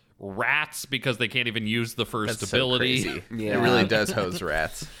badgers. Rats, because they can't even use the first ability. So crazy. Yeah. It really does hose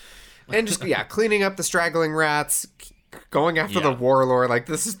rats. And just cleaning up the straggling rats, going after the warlord. Like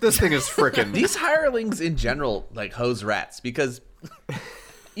this thing is freaking. These hirelings in general like hose rats because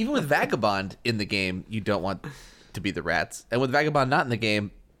even with Vagabond in the game, you don't want to be the rats, and with Vagabond not in the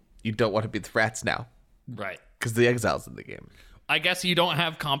game, you don't want to be the rats now, Right. because the exile's in the game. I guess you don't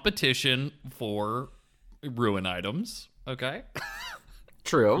have competition for ruin items. Okay.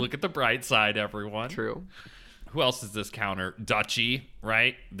 True. Look at the bright side, everyone. True. Who else is this counter? Duchy,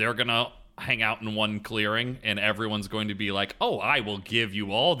 right? They're going to hang out in one clearing, and everyone's going to be like, oh, I will give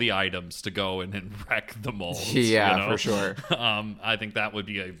you all the items to go in and wreck the moles. Yeah, you know? for sure. I think that would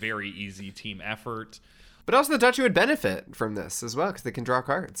be a very easy team effort. But also the Duchy would benefit from this as well because they can draw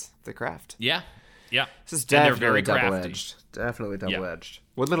cards. They craft. Yeah. Yeah. This is And they're definitely very crafty. double-edged. Definitely double-edged.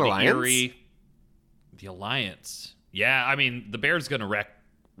 Woodland The Alliance? Eerie, the Alliance. Yeah, I mean, the Bear's going to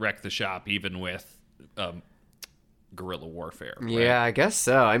wreck the shop even with guerrilla warfare. Right? Yeah, I guess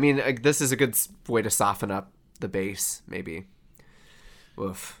so. I mean, this is a good way to soften up the base, maybe.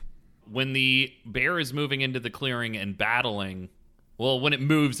 Oof. When the Bear is moving into the clearing and battling, well, when it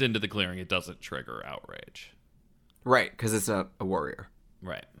moves into the clearing, it doesn't trigger Outrage. Right, because it's not a warrior.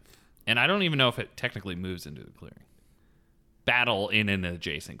 Right. And I don't even know if it technically moves into the clearing. Battle in an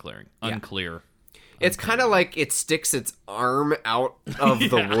adjacent clearing. Unclear. It's kind of like it sticks its arm out of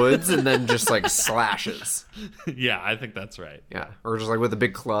the woods and then just like slashes. Yeah, I think that's right. Yeah, or just like with a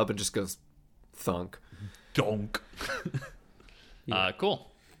big club and just goes thunk. Donk.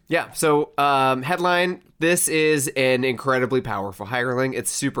 Cool. Yeah, so headline, this is an incredibly powerful hireling. It's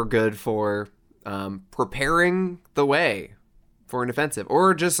super good for preparing the way for an offensive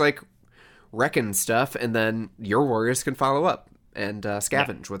or just like wrecking stuff, and then your warriors can follow up and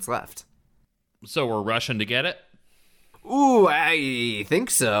scavenge what's left. So we're rushing to get it? Ooh, I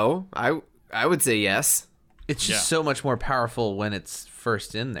think so. I would say yes. It's just so much more powerful when it's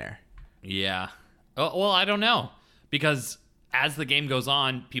first in there. Yeah. Oh, well, I don't know. Because as the game goes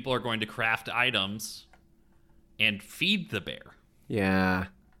on, people are going to craft items and feed the bear. Yeah.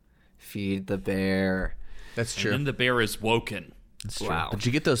 Feed the bear. That's true. And then the bear is woken. That's true. Wow. But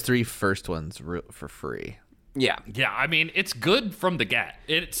you get those 3 first ones for free. Yeah. Yeah, I mean, it's good from the get.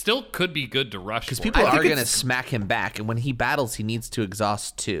 It still could be good to rush Because for. people I are think going to it's- smack him back, and when he battles, he needs to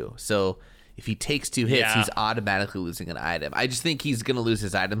exhaust 2. So if he takes 2 hits, Yeah. he's automatically losing an item. I just think he's going to lose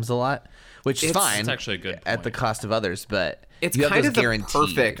his items a lot, which is fine. It's actually a good at point. the cost of others, but It's you have kind those of the guaranteed,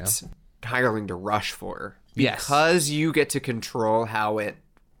 perfect you know? hireling to rush for. Yes. Because you get to control how it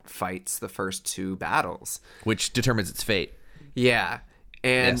fights the first 2 battles. Which determines its fate. Yeah.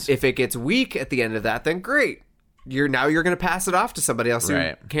 And Yes. if it gets weak at the end of that, then great. You're going to pass it off to somebody else who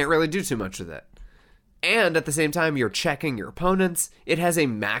Right. can't really do too much with it. And at the same time, you're checking your opponents. It has a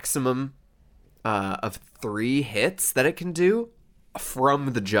maximum of 3 hits that it can do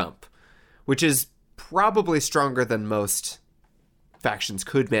from the jump, which is probably stronger than most factions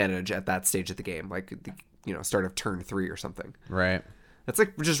could manage at that stage of the game, like the start of turn 3 or something. Right. That's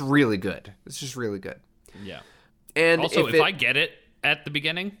like just really good. It's just really good. Yeah. And Also, if I get it at the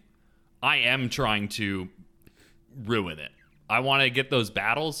beginning, I am trying to ruin it. I want to get those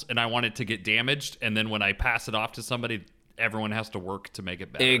battles, and I want it to get damaged, and then when I pass it off to somebody, everyone has to work to make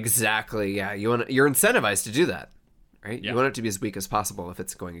it better. Exactly. Yeah, you're incentivized to do that, right? Yeah. You want it to be as weak as possible if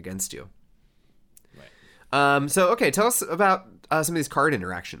it's going against you. Right. So okay, tell us about some of these card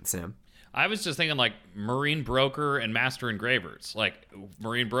interactions, Sam. I was just thinking like Marine Broker and Master Engravers. Like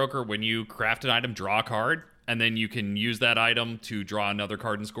Marine Broker, when you craft an item, draw a card, and then you can use that item to draw another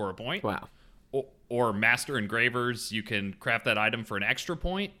card and score a point. Wow. Or Master Engravers, you can craft that item for an extra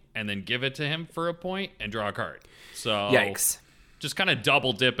point and then give it to him for a point and draw a card. So Yikes. just kind of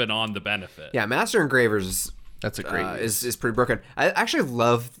double dipping on the benefit. Yeah, Master Engravers That's a great is pretty broken. I actually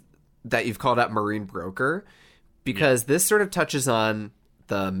love that you've called out Marine Broker because this sort of touches on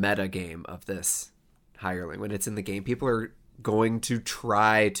the meta game of this hireling. When it's in the game, people are going to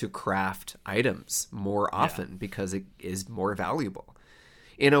try to craft items more often because it is more valuable.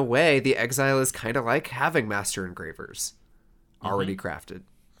 In a way, the Exile is kind of like having Master Engravers already crafted,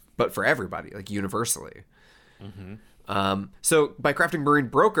 but for everybody, like universally. So by crafting Marine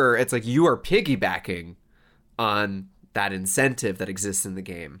Broker, it's like you are piggybacking on that incentive that exists in the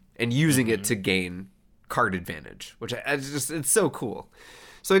game and using it to gain card advantage, which it's so cool.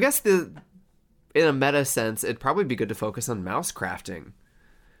 So I guess in a meta sense, it'd probably be good to focus on mouse crafting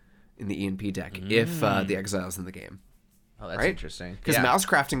in the ENP deck if the Exile's in the game. Oh, that's right? interesting. Because mouse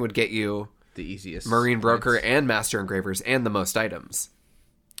crafting would get you the easiest Marine Broker points. and Master Engravers and the most items.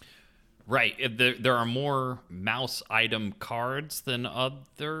 Right. There are more mouse item cards than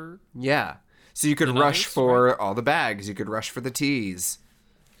other. Yeah. So you could rush for all the bags. You could rush for the teas.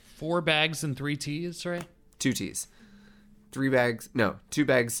 4 bags and 3 teas, right? 2 teas. 3 bags. No, 2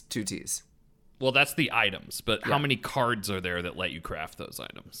 bags, 2 teas. Well, that's the items, but how many cards are there that let you craft those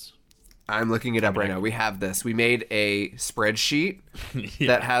items? I'm looking it up right now. We have this. We made a spreadsheet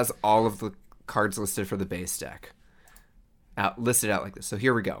that has all of the cards listed for the base deck. Listed out like this. So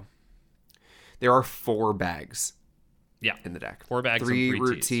here we go. There are 4 bags in the deck. 4 bags 3 and 3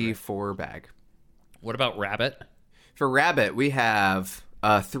 root teas, tea, right? 4 bag. What about Rabbit? For Rabbit, we have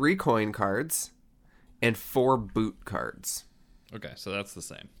 3 coin cards and 4 boot cards. Okay, so that's the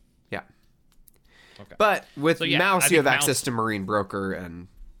same. Yeah. Okay. But with So, yeah, I mouse, you think have mouse- access to Marine Broker and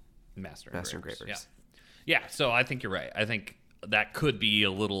Master Master Engravers. Engravers. Yeah, so I think you're right. I think that could be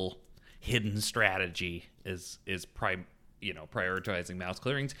a little hidden strategy is prioritizing mouse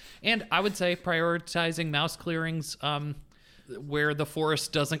clearings. And I would say prioritizing mouse clearings where the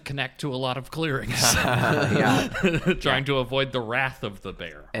forest doesn't connect to a lot of clearings. Trying to avoid the wrath of the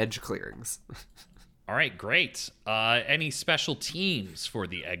bear. edge clearings. All right, great. Any special teams for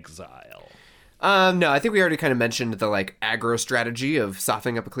the Exile? No, I think we already kind of mentioned the aggro strategy of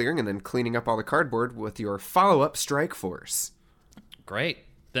softening up a clearing and then cleaning up all the cardboard with your follow-up strike force. Great.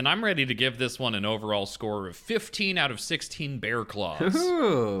 Then I'm ready to give this one an overall score of 15 out of 16 bear claws.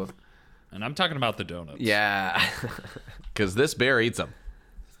 Ooh. And I'm talking about the donuts. Yeah. Because this bear eats them.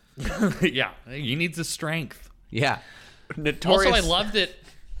 Yeah, he needs the strength. Yeah. Notorious, Also, I loved it.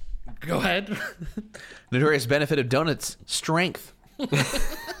 Go ahead. notorious benefit of donuts, strength.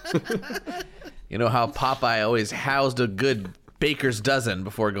 You know how Popeye always housed a good baker's dozen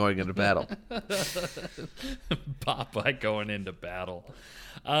before going into battle. Popeye going into battle.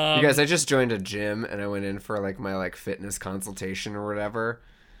 You guys, I just joined a gym and I went in for my fitness consultation or whatever.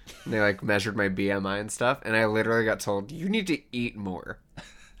 And they measured my BMI and stuff, and I literally got told, you need to eat more.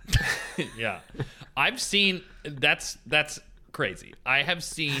 Yeah. I've seen that's crazy. I have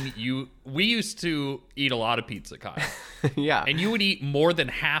seen you. We used to eat a lot of pizza, Kyle. Yeah. And you would eat more than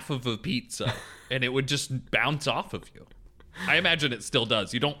half of a pizza, and it would just bounce off of you. I imagine it still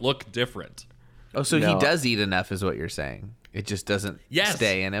does. You don't look different. Oh, so No. he does eat enough is what you're saying. It just doesn't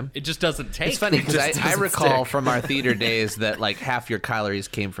stay in him. It just doesn't take. It's funny because just I doesn't recall stick. from our theater days that half your calories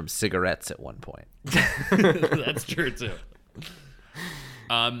came from cigarettes at one point. That's true too.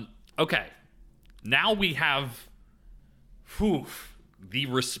 Okay. Now we have the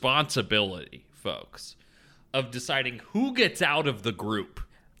responsibility, folks, of deciding who gets out of the group.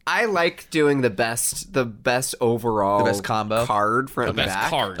 I like doing the best overall, The best combo? card front The and best back.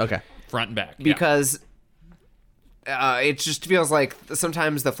 card. Okay. Front and back. Because it just feels like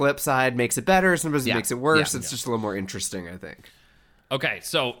sometimes the flip side makes it better, sometimes it makes it worse. It's just a little more interesting, I think. Okay,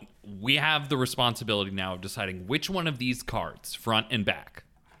 so we have the responsibility now of deciding which one of these cards, front and back,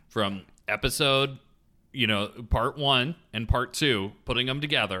 from episode, part 1 and part 2, putting them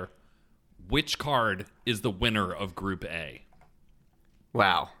together, which card is the winner of Group A?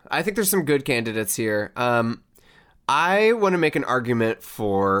 Wow. I think there's some good candidates here. I want to make an argument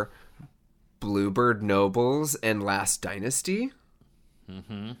for Bluebird Nobles and Last Dynasty.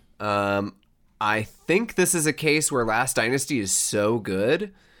 I think this is a case where Last Dynasty is so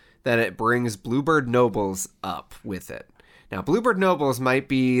good that it brings Bluebird Nobles up with it. Now, Bluebird Nobles might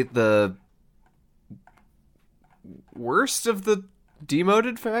be the worst of the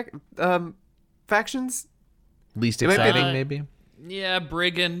demoted factions. Least might be exciting, the- maybe. Yeah,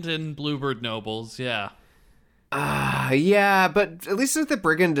 Brigand and Bluebird Nobles, yeah. Yeah, but at least with the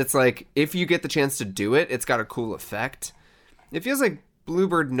Brigand, it's like, if you get the chance to do it, it's got a cool effect. It feels like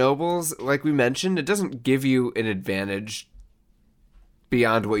Bluebird Nobles, like we mentioned, it doesn't give you an advantage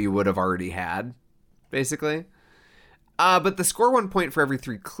beyond what you would have already had, basically. But the score 1 point for every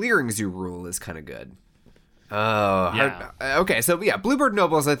 3 clearings you rule is kind of good. Oh, Yeah. okay, so yeah, Bluebird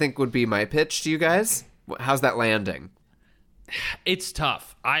Nobles, I think, would be my pitch to you guys. How's that landing? It's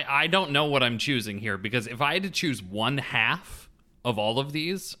tough. I don't know what I'm choosing here, because if I had to choose one half of all of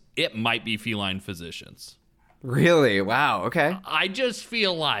these, it might be Feline Physicians. Really? Wow, okay. I just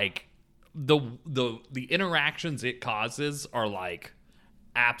feel like the interactions it causes are like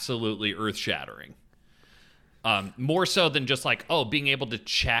absolutely earth-shattering. More so than just like, being able to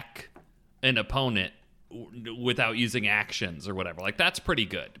check an opponent without using actions or whatever. Like, that's pretty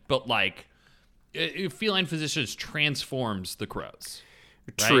good. But like, Feline Physicians transforms the crows.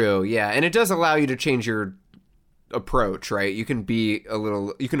 Right? True, yeah. And it does allow you to change your approach, right? You can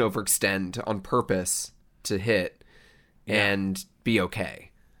overextend on purpose to hit and be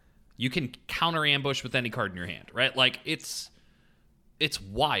okay. You can counter ambush with any card in your hand, right? Like, it's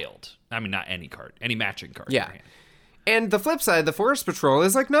wild. I mean, not any card, any matching card in your hand. And the flip side, the Forest Patrol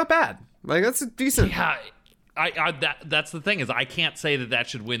is like not bad. Like, that's a decent. Yeah, that's the thing, is I can't say that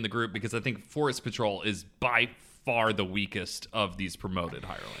should win the group, because I think Forest Patrol is by far the weakest of these promoted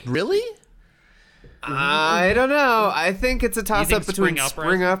hirelings. Really? I don't know. I think it's a toss-up between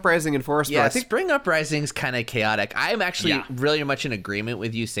Spring Uprising and Forest Patrol. Yeah, I think Spring Uprising's kind of chaotic. I'm actually really much in agreement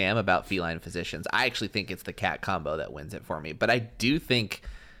with you, Sam, about Feline Physicians. I actually think it's the cat combo that wins it for me. But I do think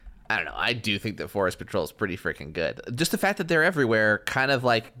that Forest Patrol is pretty freaking good. Just the fact that they're everywhere kind of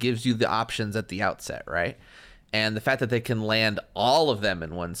like gives you the options at the outset, right? And the fact that they can land all of them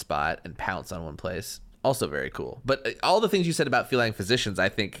in one spot and pounce on one place, also very cool. But all the things you said about Feline Physicians, I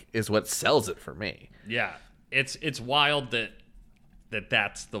think, is what sells it for me. Yeah, it's wild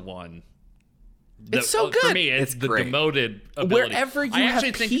that's the one. It's so good. For me, it's the great. demoted ability. Wherever you have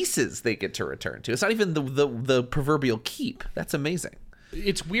pieces, they get to return to. It's not even the proverbial keep. That's amazing.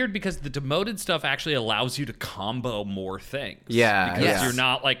 It's weird because the demoted stuff actually allows you to combo more things. Yeah, Because yes. you're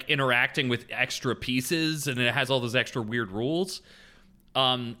not like interacting with extra pieces, and it has all those extra weird rules.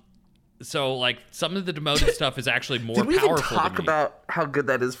 So like some of the demoted stuff is actually more Did we powerful even talk to me. about how good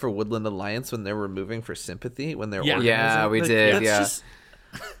that is for Woodland Alliance when they're removing for sympathy, when they're organizing? Yeah, we did, That's yeah. just-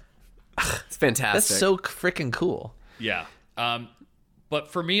 it's fantastic. that's so freaking cool. Yeah.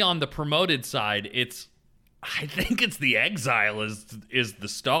 But for me on the promoted side, I think it's the Exile is the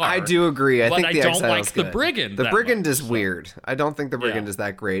star. I do agree. I but think I the don't Exile like is the good. Brigand. The that Brigand much, is weird. I don't think the Brigand Yeah. is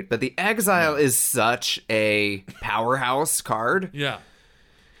that great, but the Exile is such a powerhouse card. Yeah.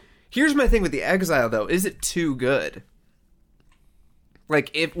 Here's my thing with the Exile, though. Is it too good?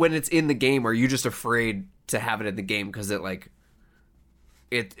 Like, when it's in the game, are you just afraid to have it in the game because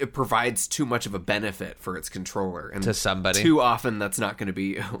it provides too much of a benefit for its controller? And To somebody. too often, that's not going to be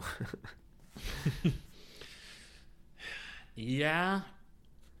you. Yeah.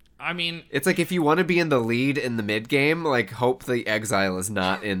 I mean, It's like if you want to be in the lead in the mid game, like, hope the Exile is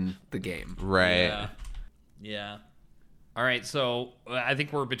not in the game. Right. yeah. Yeah. All right, so I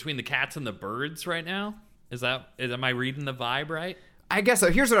think we're between the cats and the birds right now. Am I reading the vibe right? I guess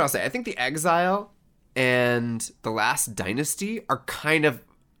so. Here's what I'll say. I think the Exile and the Last Dynasty are kind of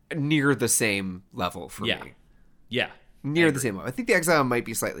near the same level for Yeah. me. Yeah. Near the same level. I think the Exile might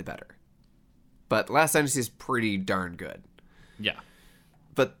be slightly better. But Last Dynasty is pretty darn good. Yeah.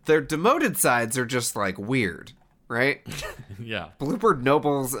 But their demoted sides are just like weird, right? Yeah. Bluebird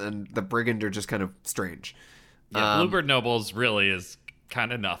Nobles and the Brigand are just kind of strange. Yeah. Bluebird Nobles really is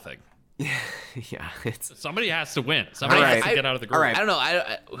kind of nothing. Yeah, it's. Somebody has to win. Somebody has to get out of the group. All right. I don't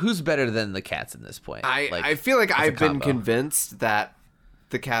know. Who's better than the Cats in this point? I feel like as a I've been combo. convinced that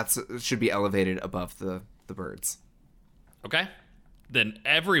the Cats should be elevated above the Birds. Okay. Then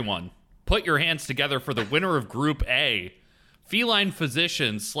everyone, put your hands together for the winner of Group A, Feline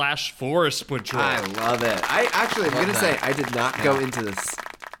Physicians / Forest Patrol. I love it. I'm going to say I did not go into this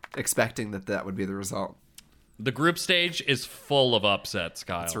expecting that would be the result. The group stage is full of upsets,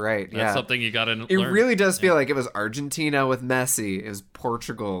 Kyle. That's right. That's yeah. something you got to learn. It really does feel like it was Argentina with Messi, it was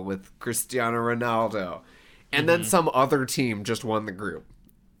Portugal with Cristiano Ronaldo, and then some other team just won the group.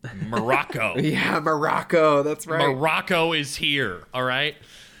 Morocco. Yeah, Morocco. That's right. Morocco is here. All right.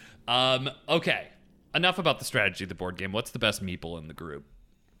 Okay. Enough about the strategy of the board game. What's the best meeple in the group?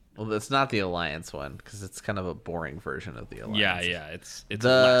 Well, that's not the Alliance one because it's kind of a boring version of the Alliance. Yeah. It's The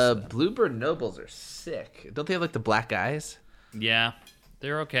less than. Bluebird Nobles are sick. Don't they have like the black eyes? Yeah,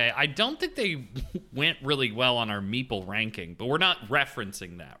 they're okay. I don't think they went really well on our meeple ranking, but we're not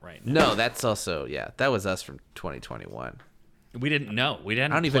referencing that right now. No, that's also that was us from 2021. We didn't know. We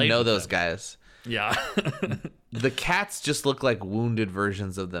didn't. I don't even know those guys. Yeah. The cats just look like wounded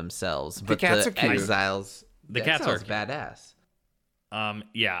versions of themselves. But cats the are cute. exiles, The cats are exiles badass.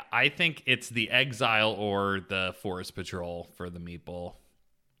 Yeah, I think it's the Exile or the Forest Patrol for the meeple.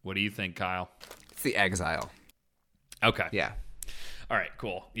 What do you think, Kyle? It's the Exile. Okay. Yeah. All right,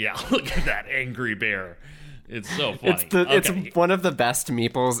 cool. Yeah, look at that angry bear. It's so funny. It's one of the best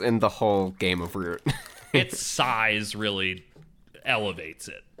meeples in the whole game of Root. Its size really elevates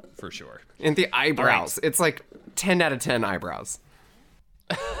it, for sure. And the eyebrows. It's like 10 out of 10 eyebrows.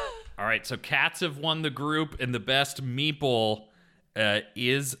 All right, so cats have won the group, and the best meeple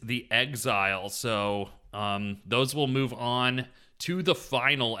is the Exile. So those will move on to the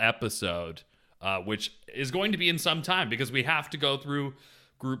final episode, which is going to be in some time because we have to go through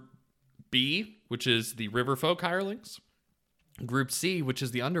Group B, which is the Riverfolk hirelings, Group C, which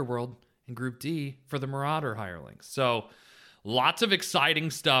is the Underworld, and Group D for the Marauder hirelings. So lots of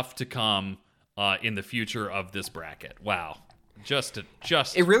exciting stuff to come in the future of this bracket. Wow.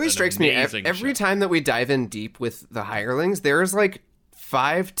 It really strikes me every time that we dive in deep with the hirelings, there's like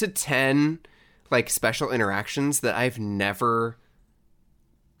 5 to 10 like special interactions that I've never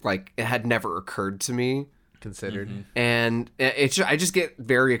it had never occurred to me, Considered. and I just get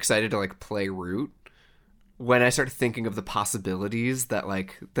very excited to like play Root when I start thinking of the possibilities that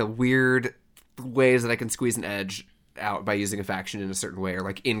like the weird ways that I can squeeze an edge out by using a faction in a certain way or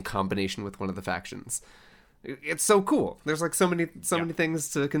like in combination with one of the factions. It's so cool. There's like so many things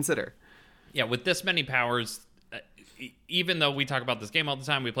to consider. Yeah, with this many powers, even though we talk about this game all the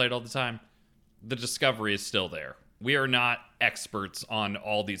time, we play it all the time, the discovery is still there. We are not experts on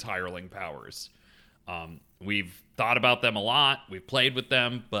all these hireling powers. We've thought about them a lot. We've played with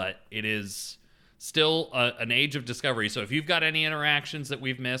them, but it is still an age of discovery. So if you've got any interactions that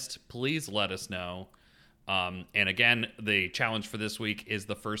we've missed, please let us know. And again, the challenge for this week is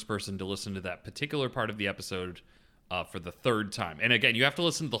the first person to listen to that particular part of the episode for the third time. And again, you have to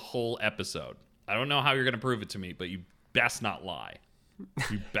listen to the whole episode. I don't know how you're going to prove it to me, but you best not lie.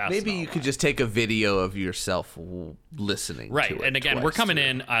 You best Maybe not you lie. could just take a video of yourself listening. Right. to it And again, twice we're coming through.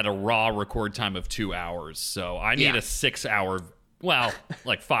 in at a raw record time of 2 hours. So I need Yeah. a 6 hour, well,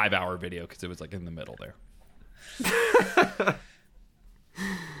 like 5 hour video because it was like in the middle there.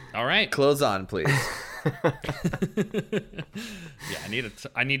 All right. Clothes on, please. Yeah,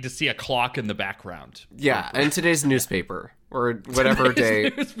 I need to see a clock in the background. Yeah, and today's newspaper or whatever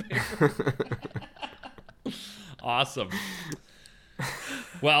day. Awesome.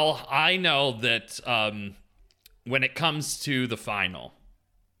 Well, I know that when it comes to the final,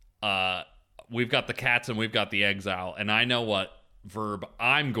 we've got the cats and we've got the Exile, and I know what verb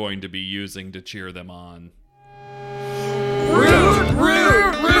I'm going to be using to cheer them on.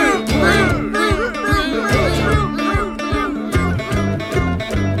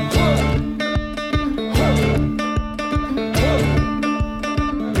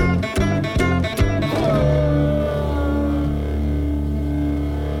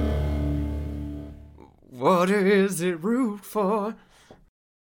 What is it root for?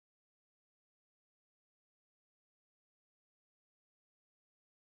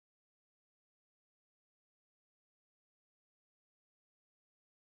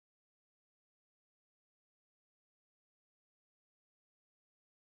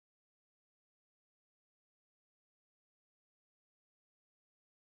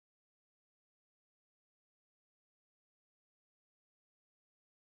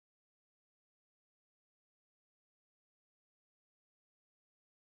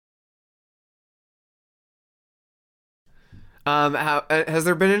 Has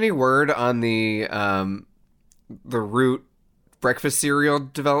there been any word on the Root breakfast cereal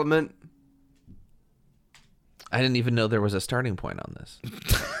development? I didn't even know there was a starting point on this.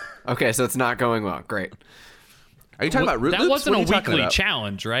 Okay, so it's not going well. Great. Are you talking about Root That Loops? wasn't a What are you talking weekly about?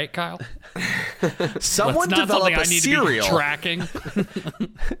 challenge, right, Kyle? Someone That's not develop something I a need cereal. to be tracking.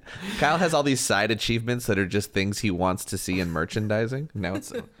 Kyle has all these side achievements that are just things he wants to see in merchandising. Now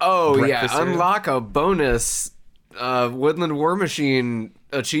it's Oh yeah, breakfast cereal. unlock a bonus Woodland War Machine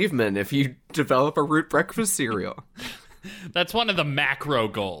achievement if you develop a Root breakfast cereal. That's one of the macro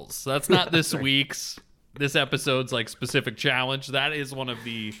goals. That's not this week's. This episode's like specific challenge. That is one of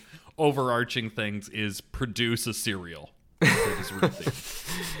the overarching things: is produce a cereal. That is Root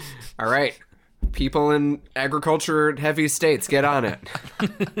themed. All right, people in agriculture-heavy states, get on it.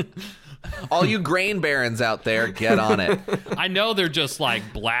 all you grain barons out there, get on it. I know they're just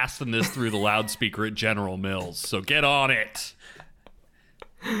like blasting this through the loudspeaker at General Mills, so get on it.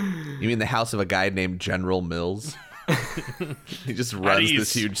 You mean the house of a guy named General Mills? He just runs ease.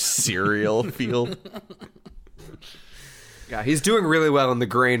 this huge cereal field. Yeah, he's doing really well in the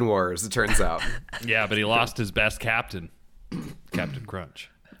grain wars, it turns out. Yeah, but he lost his best captain, Captain Crunch.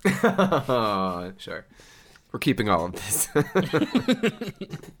 Oh, sure. We're keeping all of this.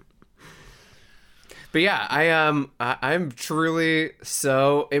 But yeah, I'm truly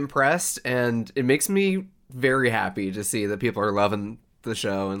so impressed, and it makes me very happy to see that people are loving the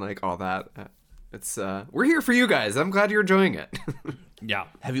show and like all that. It's we're here for you guys. I'm glad you're enjoying it. Yeah.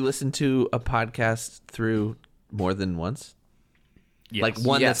 Have you listened to a podcast through more than once? Yes. Like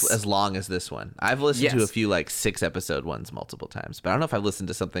one Yes. that's as long as this one. I've listened to Yes. a few like 6-episode ones multiple times, but I don't know if I've listened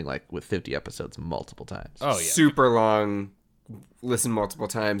to something like with 50 episodes multiple times. Oh yeah. Super long, listen multiple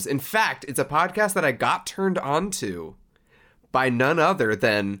times. In fact, it's a podcast that I got turned on to by none other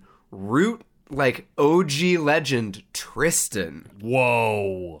than Root, like OG legend Tristan.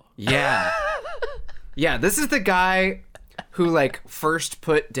 Whoa. Yeah. Yeah, this is the guy who like first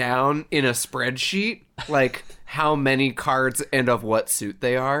put down in a spreadsheet like how many cards and of what suit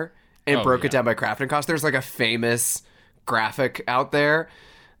they are and broke it down by crafting cost. There's like a famous graphic out there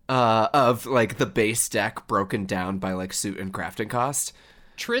of like the base deck broken down by like suit and crafting cost.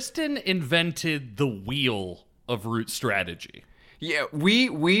 Tristan invented the wheel of Root strategy. Yeah,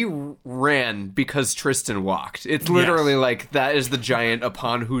 we ran because Tristan walked. It's literally like that is the giant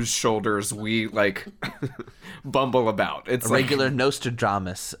upon whose shoulders we like bumble about. It's A like regular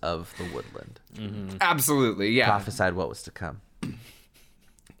Nostradamus of the woodland. absolutely, yeah. Prophesied what was to come.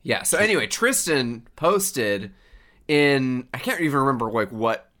 Yeah, so anyway, Tristan posted in I can't even remember like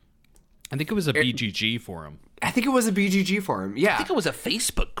what I think it was a BGG forum. I think it was a BGG forum. Yeah. I think it was a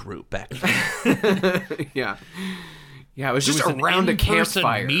Facebook group back then. Yeah. Yeah, it was just It was an around a in-person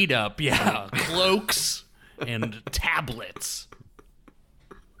campfire. meetup. Yeah, cloaks and tablets.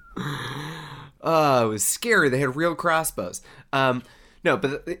 Oh, it was scary. They had real crossbows. No,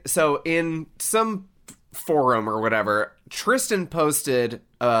 but so in some forum or whatever, Tristan posted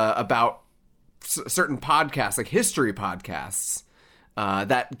about certain podcasts, like history podcasts,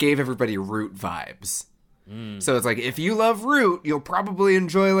 that gave everybody Root vibes. So it's like, if you love Root, you'll probably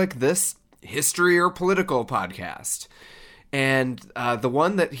enjoy like this history or political podcast. And the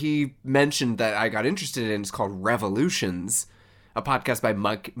one that he mentioned that I got interested in is called Revolutions, a podcast by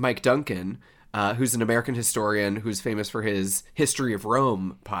Mike Duncan, who's an American historian who's famous for his History of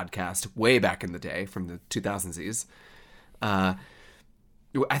Rome podcast way back in the day from the 2000s. I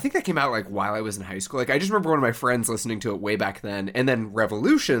think that came out like while I was in high school. Like I just remember one of my friends listening to it way back then. And then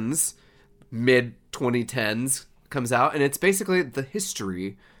Revolutions, mid 2010s, comes out, and it's basically the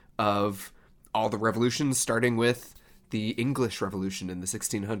history of all the revolutions, starting with the English Revolution in the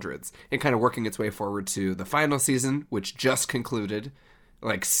 1600s and kind of working its way forward to the final season, which just concluded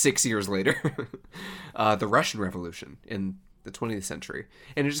like 6 years later, the Russian Revolution in the 20th century.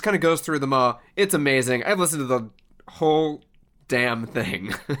 And it just kind of goes through them all. It's amazing. I've listened to the whole damn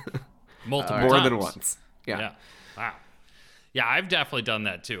thing Multiple more times. than once. Yeah. Wow. Yeah, I've definitely done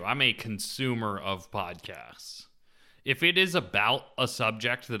that too. I'm a consumer of podcasts. If it is about a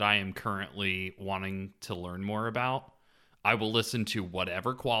subject that I am currently wanting to learn more about, I will listen to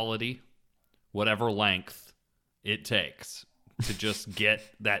whatever quality, whatever length it takes to just get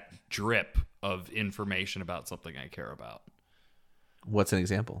that drip of information about something I care about. What's an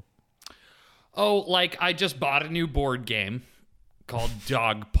example? Oh, like I just bought a new board game called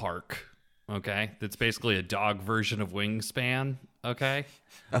Dog Park. Okay, that's basically a dog version of Wingspan. Okay,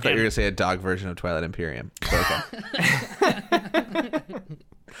 I thought you were going to say a dog version of Twilight Imperium. But okay.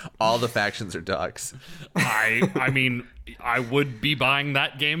 All the factions are dogs. I mean, I would be buying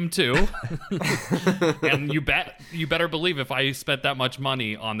that game too. And you better believe if I spent that much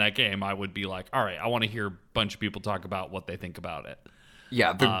money on that game, I would be like, all right, I want to hear a bunch of people talk about what they think about it.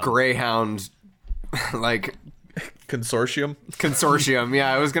 Yeah, the Greyhound, like... Consortium.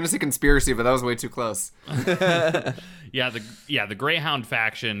 Yeah, I was going to say conspiracy, but that was way too close. Yeah, the Greyhound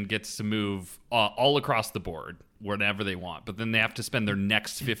faction gets to move all across the board whenever they want, but then they have to spend their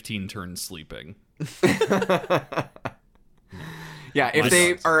next 15 turns sleeping. Yeah, if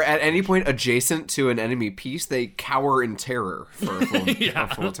they are at any point adjacent to an enemy piece, they cower in terror for a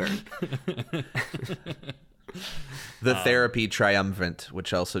full turn. The therapy triumvirate,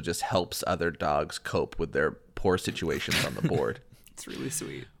 which also just helps other dogs cope with their poor situations on the board. It's really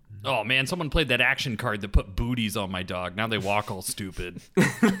sweet. Oh man, someone played that action card that put booties on my dog. Now they walk all stupid.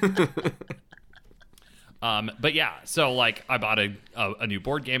 But yeah, so like I bought a new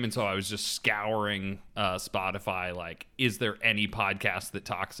board game, and so I was just scouring Spotify, like, is there any podcast that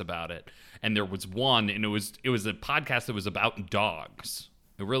talks about it? And there was one, and it was a podcast that was about dogs.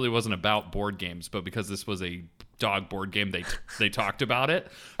 It really wasn't about board games, but because this was a dog board game, they talked about it.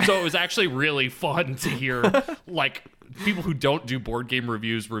 So it was actually really fun to hear like people who don't do board game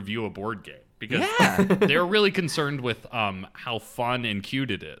reviews review a board game, because they're really concerned with how fun and cute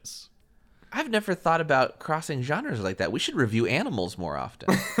it is. I've never thought about crossing genres like that. We should review animals more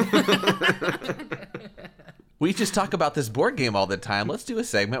often. We just talk about this board game all the time. Let's do a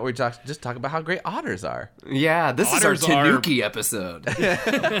segment where we just talk about how great otters are. Yeah, this is our Tanuki episode.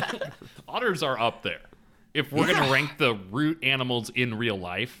 Otters are up there. If we're going to rank the root animals in real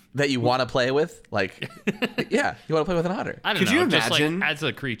life. That you want to play with? Like, yeah, you want to play with an otter. I don't know. Could you just imagine? Like, as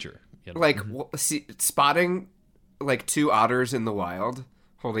a creature. You know? Like, spotting, like, two otters in the wild,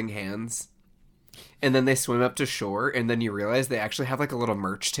 holding hands, and then they swim up to shore, and then you realize they actually have, like, a little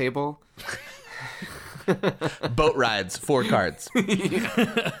merch table. Boat rides, 4 cards.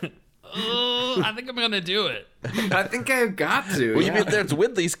 Oh, I think I'm going to do it. I think I've got to. Well, you mean there's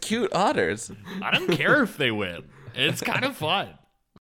with these cute otters. I don't care if they win. It's kind of fun.